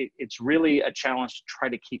it's really a challenge to try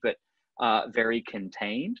to keep it very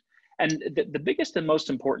contained. And the biggest and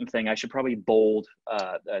most important thing, I should probably bold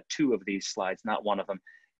two of these slides, not one of them.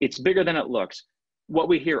 It's bigger than it looks. What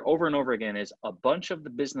we hear over and over again is a bunch of the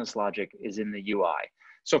business logic is in the UI.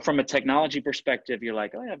 So from a technology perspective, you're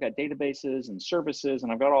like, oh, yeah, I've got databases and services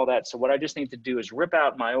and I've got all that. So what I just need to do is rip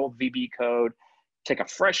out my old VB code, take a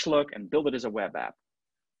fresh look and build it as a web app.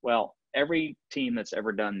 Well, every team that's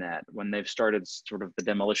ever done that, when they've started sort of the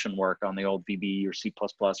demolition work on the old VB or C++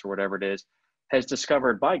 or whatever it is, has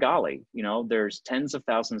discovered, by golly, there's tens of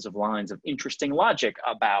thousands of lines of interesting logic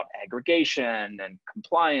about aggregation and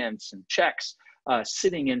compliance and checks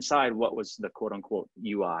sitting inside what was the quote unquote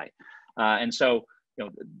UI. And so,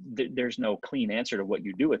 there's no clean answer to what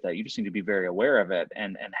you do with that. You just need to be very aware of it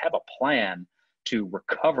and have a plan to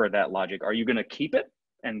recover that logic. Are you going to keep it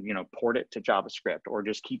and port it to JavaScript, or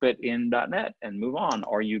just keep it in .NET and move on?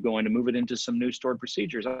 Are you going to move it into some new stored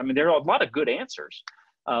procedures? I mean, there are a lot of good answers,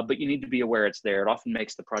 but you need to be aware it's there. It often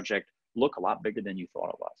makes the project look a lot bigger than you thought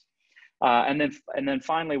it was. And then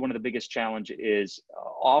finally, one of the biggest challenges is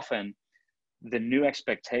often the new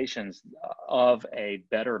expectations of a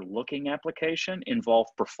better looking application involve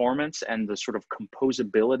performance and the sort of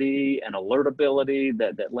composability and alertability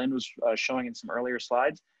that Lynn was showing in some earlier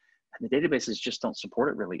slides. And the databases just don't support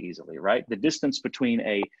it really easily, right? The distance between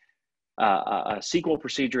a SQL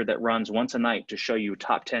procedure that runs once a night to show you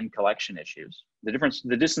top 10 collection issues,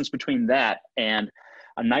 the distance between that and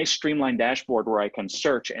a nice streamlined dashboard where I can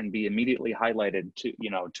search and be immediately highlighted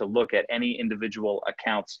to look at any individual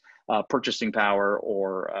account's purchasing power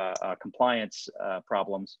or compliance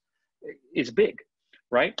problems is big,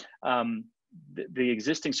 right? The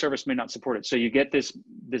existing service may not support it. So you get this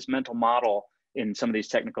mental model in some of these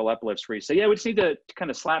technical uplifts where you say, yeah, we just need to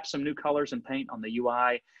kind of slap some new colors and paint on the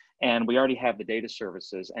UI, and we already have the data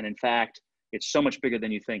services. And in fact, it's so much bigger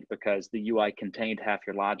than you think because the UI contained half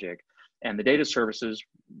your logic. And the data services,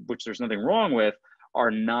 which there's nothing wrong with,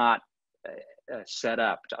 are not set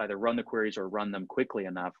up to either run the queries or run them quickly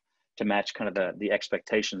enough to match kind of the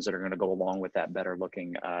expectations that are going to go along with that better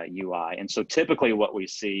looking UI. And so typically what we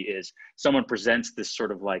see is someone presents this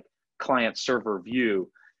sort of like client server view.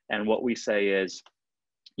 And what we say is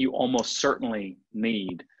you almost certainly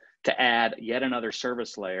need to add yet another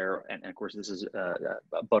service layer. And of course, this is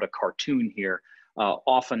about a cartoon here.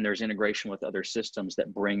 Often there's integration with other systems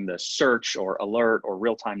that bring the search or alert or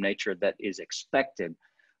real-time nature that is expected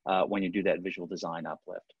when you do that visual design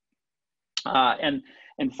uplift.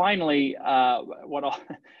 And finally,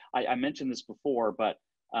 I mentioned this before, but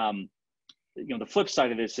the flip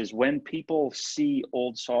side of this is when people see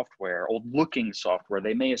old software, old looking software,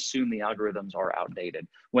 they may assume the algorithms are outdated.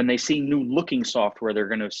 When they see new looking software, they're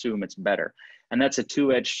going to assume it's better. And that's a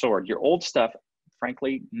two-edged sword. Your old stuff,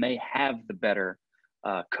 frankly, may have the better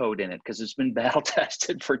code in it because it's been battle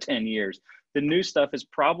tested for 10 years. The new stuff is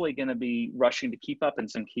probably going to be rushing to keep up in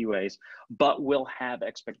some key ways, but will have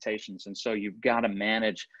expectations. And so you've got to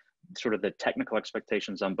manage sort of the technical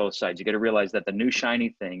expectations on both sides. You got to realize that the new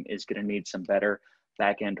shiny thing is going to need some better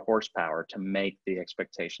back-end horsepower to make the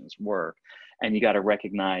expectations work. And you got to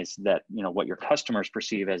recognize that, what your customers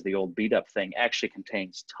perceive as the old beat up thing actually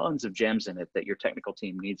contains tons of gems in it that your technical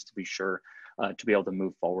team needs to be sure to be able to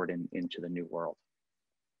move forward into the new world.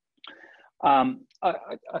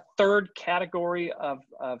 A third category of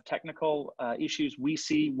technical issues we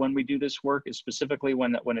see when we do this work is specifically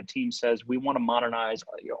when a team says we want to modernize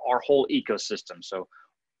our whole ecosystem. So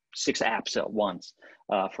 6 apps at once,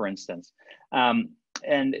 for instance.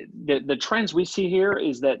 And the trends we see here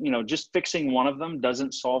is that, just fixing one of them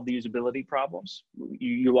doesn't solve the usability problems.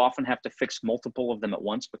 You often have to fix multiple of them at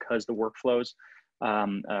once because the workflows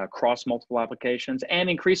across multiple applications. And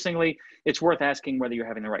increasingly, it's worth asking whether you're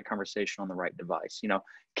having the right conversation on the right device.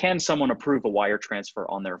 Can someone approve a wire transfer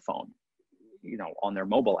on their phone, on their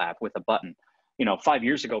mobile app with a button? 5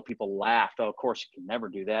 years ago, people laughed, oh, of course you can never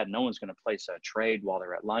do that. No one's going to place a trade while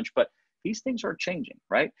they're at lunch. But these things are changing,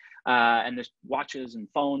 right? And there's watches and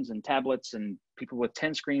phones and tablets and people with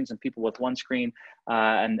 10 screens and people with one screen.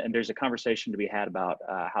 And there's a conversation to be had about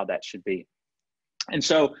how that should be. And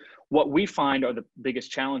so what we find are the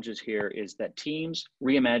biggest challenges here is that teams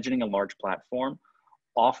reimagining a large platform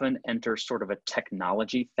often enter sort of a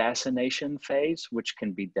technology fascination phase, which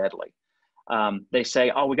can be deadly. They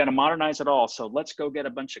say, oh, we got to modernize it all. So let's go get a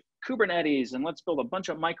bunch of Kubernetes and let's build a bunch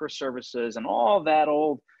of microservices, and all that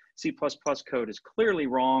old C++ code is clearly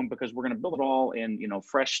wrong because we're going to build it all in,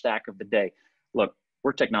 fresh stack of the day. Look,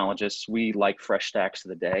 we're technologists. We like fresh stacks of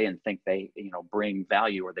the day and think they, bring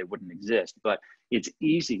value or they wouldn't exist. But it's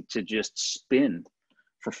easy to just spin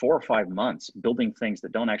for 4 or 5 months building things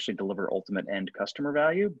that don't actually deliver ultimate end customer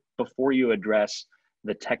value before you address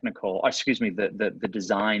the technical, the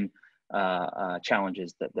design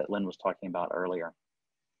challenges that Lynn was talking about earlier.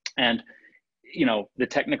 And, the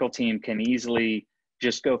technical team can easily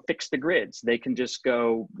just go fix the grids. They can just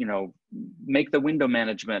go, make the window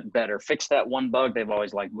management better, fix that one bug they've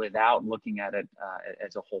always liked without looking at it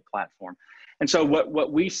as a whole platform. And so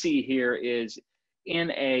what we see here is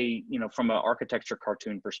in a, from an architecture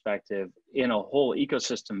cartoon perspective, in a whole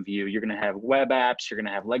ecosystem view, you're going to have web apps, you're going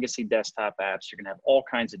to have legacy desktop apps, you're going to have all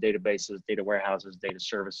kinds of databases, data warehouses, data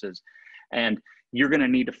services, and you're going to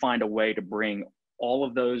need to find a way to bring all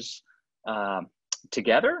of those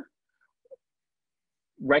together,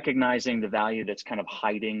 recognizing the value that's kind of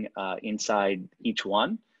hiding inside each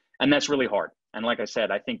one. And that's really hard. And like I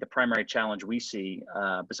said, I think the primary challenge we see,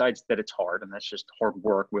 besides that it's hard, and that's just hard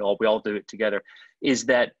work, we all do it together, is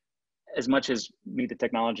that as much as me, the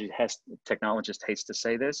technologist hates to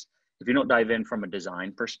say this, if you don't dive in from a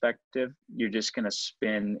design perspective, you're just going to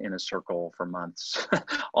spin in a circle for months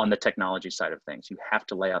on the technology side of things. You have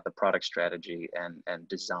to lay out the product strategy and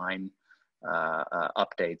design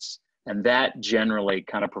updates. And that generally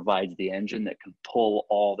kind of provides the engine that can pull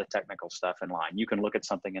all the technical stuff in line. You can look at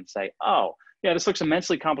something and say, oh, yeah, this looks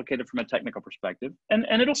immensely complicated from a technical perspective. And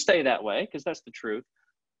it'll stay that way because that's the truth.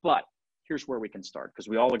 But here's where we can start, because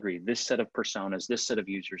we all agree this set of personas, this set of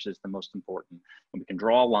users is the most important. And we can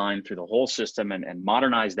draw a line through the whole system and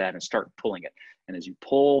modernize that and start pulling it. And as you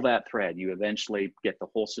pull that thread, you eventually get the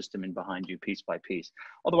whole system in behind you piece by piece.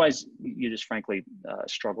 Otherwise, you just frankly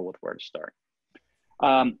struggle with where to start.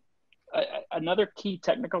 Another key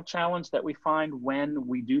technical challenge that we find when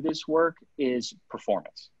we do this work is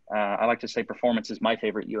performance. I like to say performance is my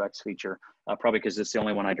favorite UX feature, probably because it's the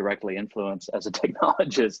only one I directly influence as a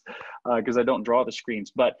technologist, because I don't draw the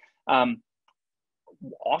screens. But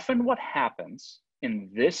often what happens in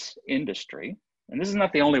this industry, and this is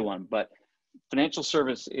not the only one, but financial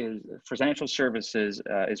services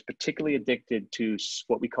is particularly addicted to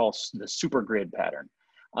what we call the super grid pattern.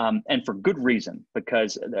 And for good reason,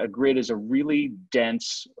 because a grid is a really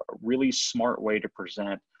dense, really smart way to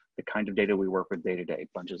present the kind of data we work with day to day,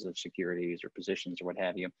 bunches of securities or positions or what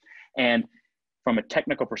have you. And from a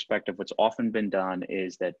technical perspective, what's often been done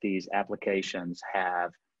is that these applications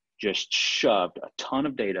have just shoved a ton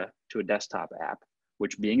of data to a desktop app,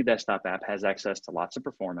 which being a desktop app has access to lots of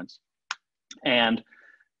performance, and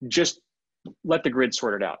just let the grid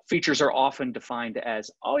sort it out. Features are often defined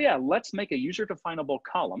as, oh yeah, let's make a user definable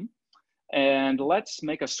column and let's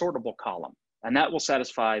make a sortable column. And that will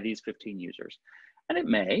satisfy these 15 users. And it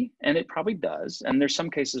may, and it probably does. And there's some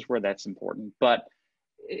cases where that's important. But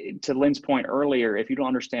to Lynn's point earlier, if you don't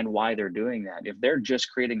understand why they're doing that, if they're just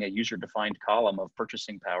creating a user defined column of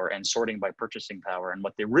purchasing power and sorting by purchasing power, and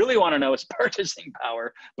what they really want to know is purchasing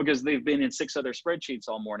power because they've been in 6 other spreadsheets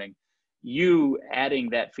all morning, you adding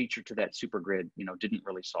that feature to that super grid, didn't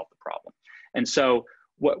really solve the problem. And so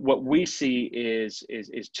what we see is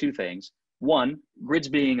 2 things. One, grids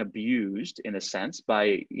being abused in a sense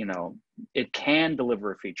by, it can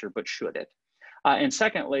deliver a feature, but should it? And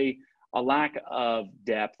secondly, a lack of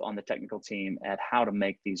depth on the technical team at how to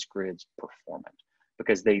make these grids performant,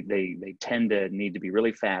 because they tend to need to be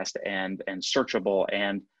really fast and searchable.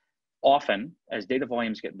 And often, as data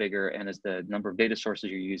volumes get bigger and as the number of data sources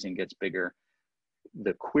you're using gets bigger,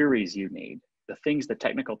 the queries you need, the things the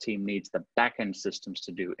technical team needs the backend systems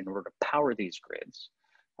to do in order to power these grids,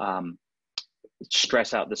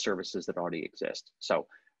 stress out the services that already exist. So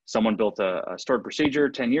someone built a stored procedure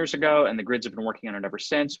 10 years ago and the grids have been working on it ever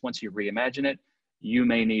since. Once you reimagine it, you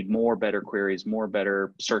may need more better queries, more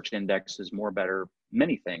better search indexes, more better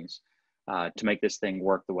many things to make this thing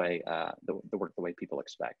work the way people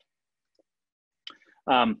expect.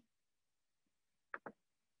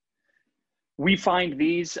 We find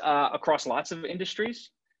these across lots of industries.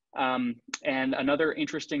 And another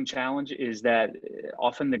interesting challenge is that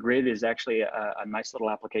often the grid is actually a nice little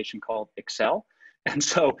application called Excel. And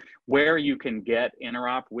so where you can get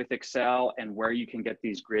interop with Excel and where you can get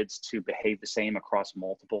these grids to behave the same across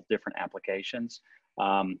multiple different applications,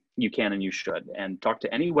 you can and you should. And talk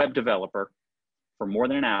to any web developer for more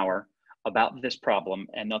than an hour about this problem,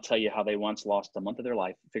 and they'll tell you how they once lost a month of their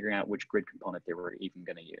life figuring out which grid component they were even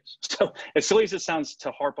going to use. So as silly as it sounds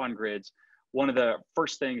to harp on grids, one of the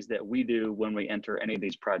first things that we do when we enter any of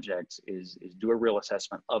these projects is do a real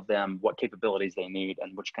assessment of them, what capabilities they need,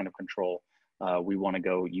 and which kind of control we want to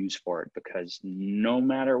go use for it, because no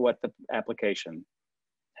matter what the application,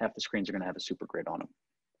 half the screens are going to have a super grid on them.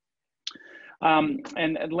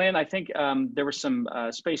 And Lynn, I think there was some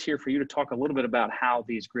space here for you to talk a little bit about how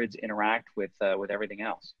these grids interact with everything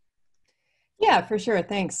else. Yeah, for sure.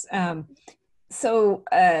 Thanks. So,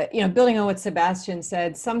 building on what Sebastian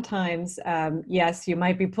said, sometimes, yes, you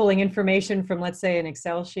might be pulling information from, let's say, an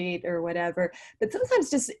Excel sheet or whatever, but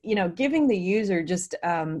sometimes just, giving the user just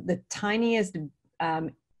the tiniest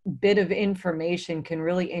bit of information can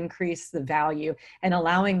really increase the value, and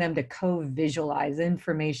allowing them to co-visualize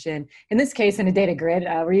information. In this case, in a data grid,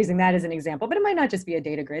 we're using that as an example, but it might not just be a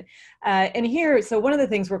data grid. And here, so one of the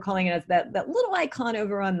things we're calling it is that little icon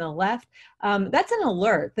over on the left, that's an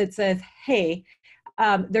alert that says, hey,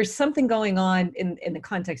 there's something going on in the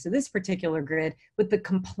context of this particular grid with the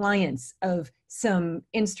compliance of some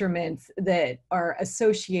instruments that are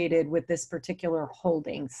associated with this particular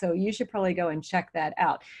holding. So you should probably go and check that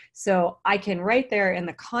out. So I can right there in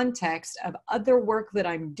the context of other work that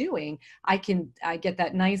I'm doing, I get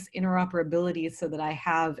that nice interoperability so that I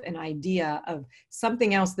have an idea of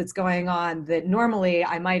something else that's going on that normally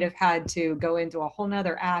I might have had to go into a whole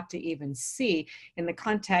nother app to even see. In the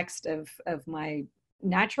context of my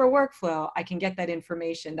natural workflow, I can get that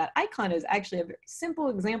information. That icon is actually a very simple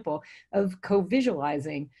example of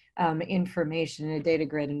co-visualizing information in a data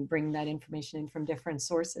grid and bringing that information in from different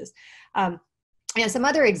sources. And some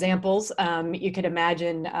other examples, you could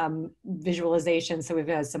imagine visualization. So we've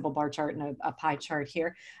got a simple bar chart and a pie chart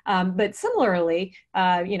here. But similarly,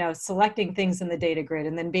 selecting things in the data grid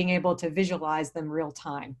and then being able to visualize them real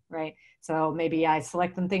time, right? So maybe I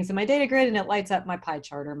select some things in my data grid and it lights up my pie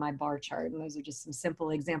chart or my bar chart. And those are just some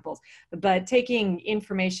simple examples. But taking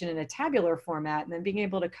information in a tabular format and then being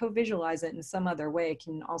able to co-visualize it in some other way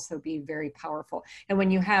can also be very powerful. And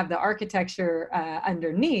when you have the architecture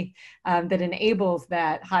underneath that enables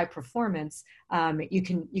that high performance, you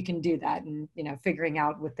can do that, and figuring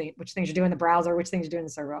out which things you do in the browser, which things you do in the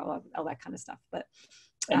server, all that kind of stuff. But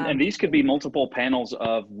and these could be multiple panels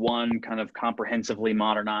of one kind of comprehensively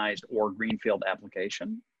modernized or greenfield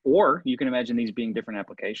application, or you can imagine these being different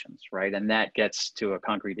applications, right? And that gets to a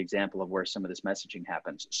concrete example of where some of this messaging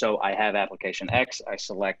happens. So I have application X, I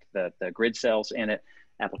select the grid cells in it.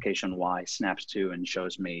 Application Y snaps to and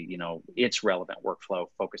shows me, its relevant workflow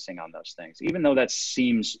focusing on those things. Even though that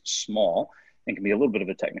seems small, it can be a little bit of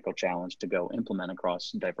a technical challenge to go implement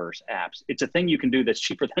across diverse apps. It's a thing you can do that's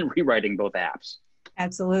cheaper than rewriting both apps.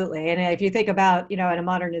 Absolutely. And if you think about, in a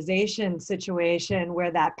modernization situation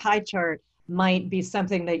where that pie chart might be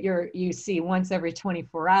something that you see once every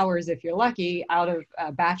 24 hours, if you're lucky, out of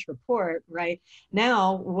a batch report, right?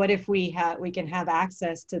 Now, what if we can have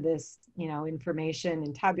access to this, information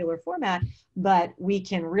in tabular format, but we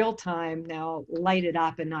can real time now light it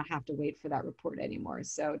up and not have to wait for that report anymore.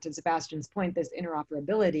 So to Sebastian's point, this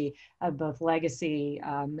interoperability of both legacy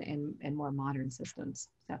and more modern systems.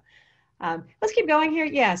 So. Let's keep going here.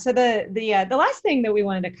 Yeah, so the last thing that we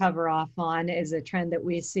wanted to cover off on is a trend that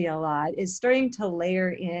we see a lot is starting to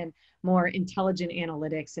layer in more intelligent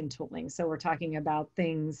analytics and tooling. So we're talking about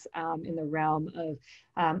things in the realm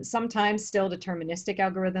of sometimes still deterministic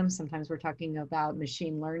algorithms. Sometimes we're talking about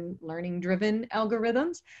machine learning driven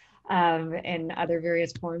algorithms and other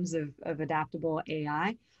various forms of adaptable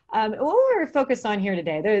AI. What we're focused on here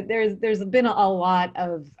today, there's been a lot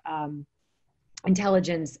of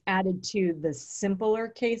intelligence added to the simpler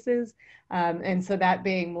cases. And so that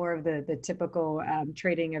being more of the typical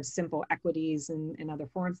trading of simple equities and other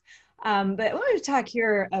forms. But I wanted to talk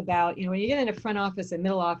here about, when you get into front office and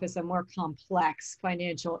middle office, a more complex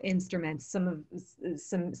financial instruments, some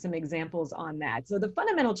examples on that. So the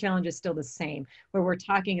fundamental challenge is still the same, where we're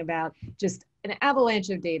talking about just an avalanche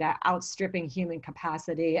of data outstripping human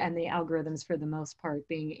capacity, and the algorithms, for the most part,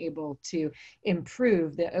 being able to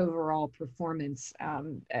improve the overall performance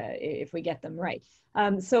if we get them right.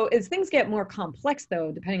 So as things get more complex,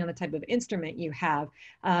 though, depending on the type of instrument you have,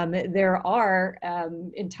 there are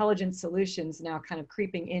intelligent solutions now kind of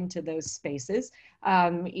creeping into those spaces.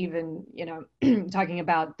 Even, talking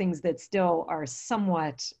about things that still are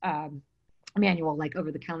somewhat manual, like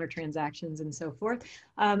over-the-counter transactions and so forth.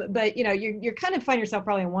 But you're kind of find yourself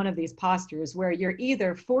probably in one of these postures where you're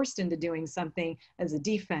either forced into doing something as a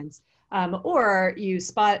defense, or you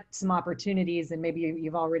spot some opportunities, and maybe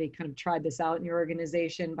you've already kind of tried this out in your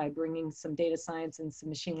organization by bringing some data science and some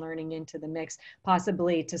machine learning into the mix,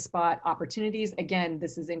 possibly to spot opportunities. Again,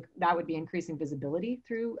 that would be increasing visibility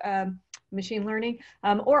through machine learning,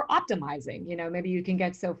 or optimizing. Maybe you can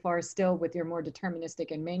get so far still with your more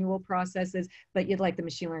deterministic and manual processes, but you'd like the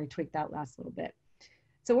machine learning to tweak that last little bit.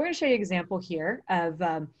 So we're going to show you an example here of,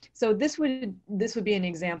 so this would be an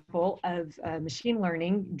example of machine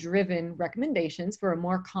learning driven recommendations for a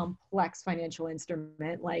more complex financial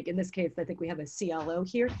instrument. Like in this case, I think we have a CLO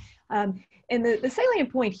here. And the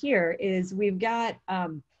salient point here is we've got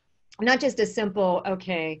not just a simple,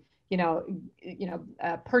 okay,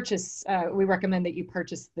 purchase, we recommend that you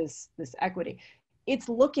purchase this equity. It's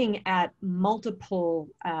looking at multiple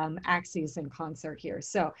axes in concert here.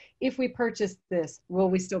 So if we purchase this, will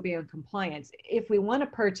we still be in compliance? If we want to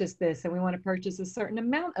purchase this and we want to purchase a certain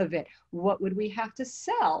amount of it, what would we have to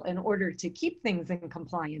sell in order to keep things in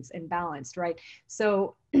compliance and balanced, right?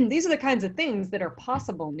 So these are the kinds of things that are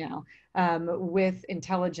possible now with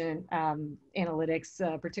intelligent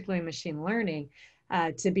analytics, particularly machine learning,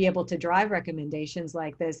 to be able to drive recommendations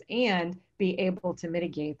like this and be able to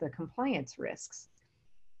mitigate the compliance risks.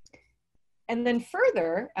 And then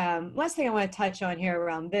further, last thing I want to touch on here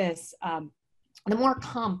around this, the more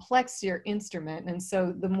complex your instrument, and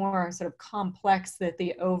so the more sort of complex that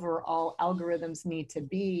the overall algorithms need to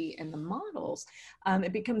be in the models,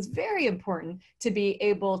 it becomes very important to be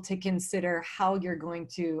able to consider how you're going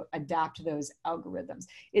to adapt those algorithms.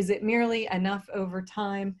 Is it merely enough over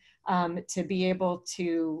time to be able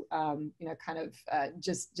to,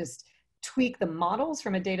 just tweak the models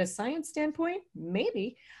from a data science standpoint?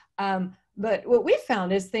 Maybe. But what we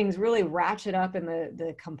found is things really ratchet up in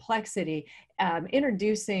the complexity,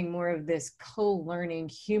 introducing more of this co-learning,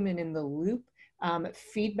 human in the loop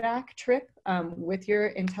feedback trip with your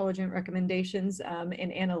intelligent recommendations and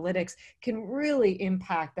analytics can really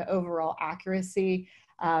impact the overall accuracy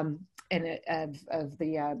of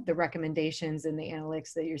the recommendations and the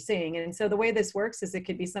analytics that you're seeing. And so the way this works is it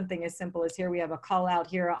could be something as simple as here we have a call out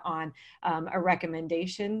here on a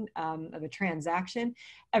recommendation of a transaction.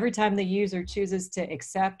 Every time the user chooses to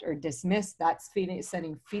accept or dismiss, that's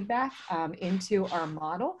sending feedback into our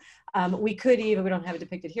model. We could even, we don't have it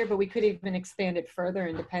depicted here, but we could even expand it further,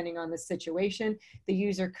 and depending on the situation, the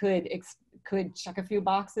user could check a few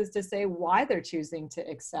boxes to say why they're choosing to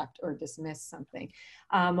accept or dismiss something,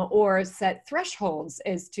 or set thresholds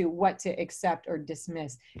as to what to accept or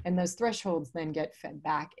dismiss. And those thresholds then get fed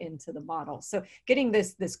back into the model. So getting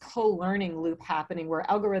this co-learning loop happening where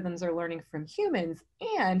algorithms are learning from humans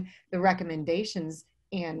and the recommendations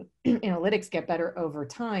and analytics get better over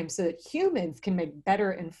time so that humans can make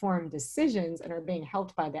better informed decisions and are being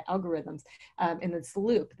helped by the algorithms in this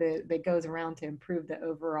loop that goes around to improve the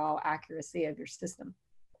overall accuracy of your system.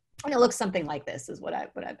 And it looks something like this is what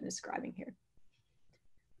I've been describing here.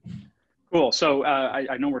 Cool. So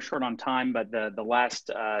I know we're short on time, but the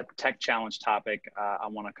last tech challenge topic I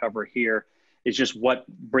want to cover here is just what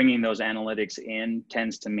bringing those analytics in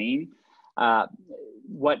tends to mean.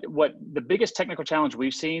 What the biggest technical challenge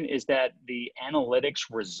we've seen is that the analytics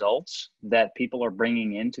results that people are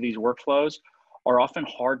bringing into these workflows are often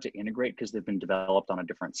hard to integrate because they've been developed on a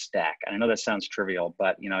different stack. And I know that sounds trivial,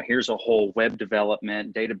 but here's a whole web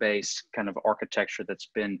development database kind of architecture that's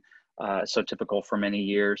been so typical for many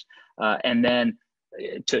years. And then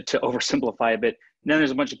to oversimplify a bit, then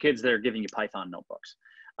there's a bunch of kids that are giving you Python notebooks.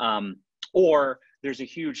 Or there's a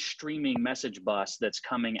huge streaming message bus that's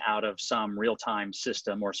coming out of some real-time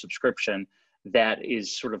system or subscription that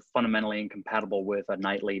is sort of fundamentally incompatible with a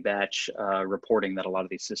nightly batch reporting that a lot of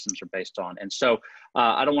these systems are based on. And so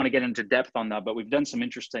I don't want to get into depth on that, but we've done some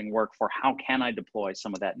interesting work for how can I deploy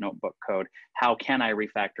some of that notebook code? How can I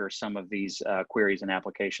refactor some of these queries and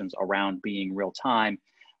applications around being real-time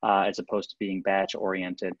as opposed to being batch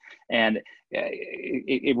oriented? And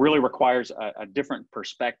it really requires a different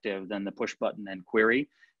perspective than the push button and query.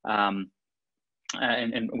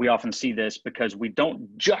 And we often see this because we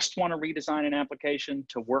don't just want to redesign an application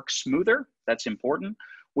to work smoother. That's important.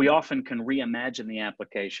 We often can reimagine the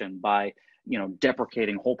application by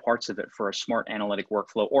deprecating whole parts of it for a smart analytic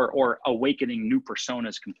workflow, or awakening new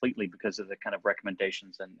personas completely because of the kind of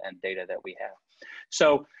recommendations and data that we have.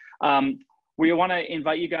 So We want to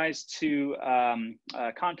invite you guys to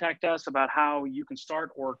contact us about how you can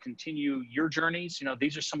start or continue your journeys. You know,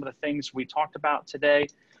 these are some of the things we talked about today.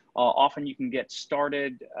 Often you can get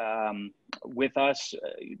started with us.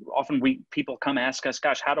 Often people come ask us,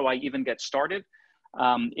 gosh, how do I even get started?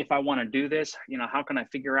 If I want to do this, you know, how can I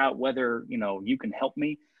figure out whether, you know, you can help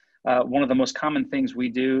me? One of the most common things we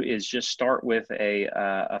do is just start with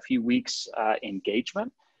a few weeks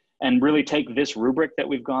engagement and really take this rubric that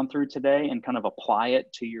we've gone through today and kind of apply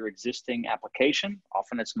it to your existing application.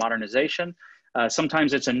 Often it's modernization.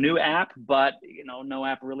 Sometimes it's a new app, but you know, no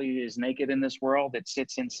app really is naked in this world. It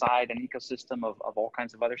sits inside an ecosystem of all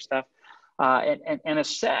kinds of other stuff, and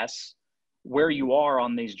assess where you are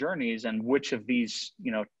on these journeys and which of these,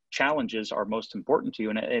 you know, challenges are most important to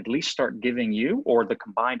you, and at least start giving you or the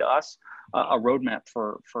combined us a roadmap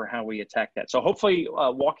for how we attack that. So hopefully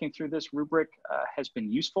walking through this rubric has been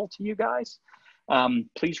useful to you guys.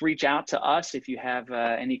 Please reach out to us if you have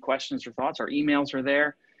any questions or thoughts. Our emails are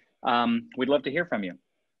there. We'd love to hear from you.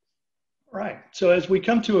 All right. So as we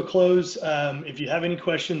come to a close, if you have any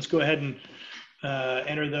questions, go ahead and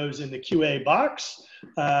enter those in the QA box.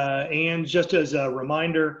 And just as a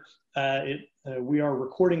reminder, we are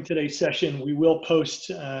recording today's session. We will post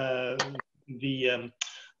the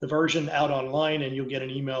version out online, and you'll get an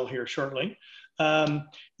email here shortly.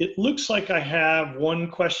 It looks like I have one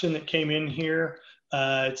question that came in here.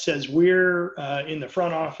 It says, we're in the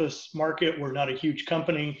front office market. We're not a huge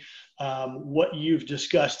company. What you've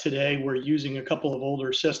discussed today, we're using a couple of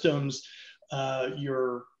older systems.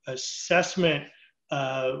 Your assessment,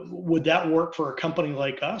 would that work for a company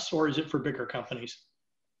like us, or is it for bigger companies?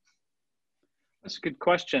 That's a good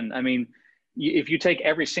question. I mean, if you take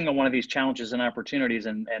every single one of these challenges and opportunities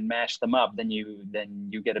and mash them up, then you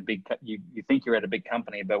get a big, you think you're at a big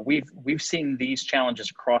company. But we've seen these challenges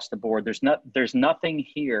across the board. There's nothing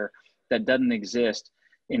here that doesn't exist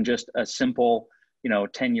in just a simple, you know,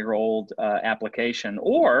 10-year-old application,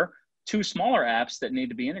 or two smaller apps that need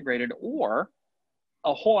to be integrated, or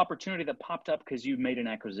a whole opportunity that popped up because you've made an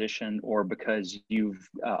acquisition or because you've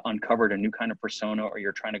uncovered a new kind of persona, or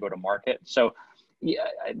you're trying to go to market. So yeah,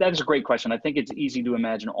 that is a great question. I think it's easy to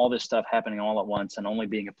imagine all this stuff happening all at once and only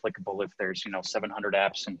being applicable if there's, you know, 700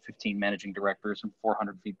 apps and 15 managing directors and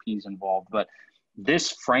 400 VPs involved. But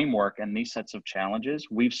this framework and these sets of challenges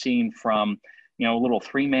we've seen from, you know, little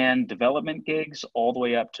 3-man development gigs all the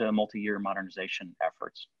way up to multi-year modernization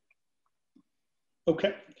efforts.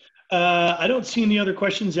 Okay. I don't see any other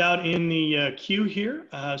questions out in the queue here.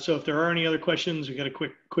 So if there are any other questions, we've got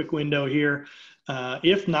a quick window here.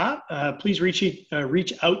 If not, please reach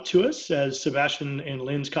out to us, as Sebastian and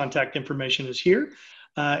Lynn's contact information is here.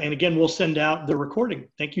 And again, we'll send out the recording.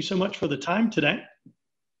 Thank you so much for the time today.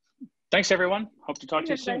 Thanks, everyone. Hope to talk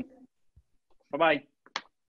to you soon. Bye-bye.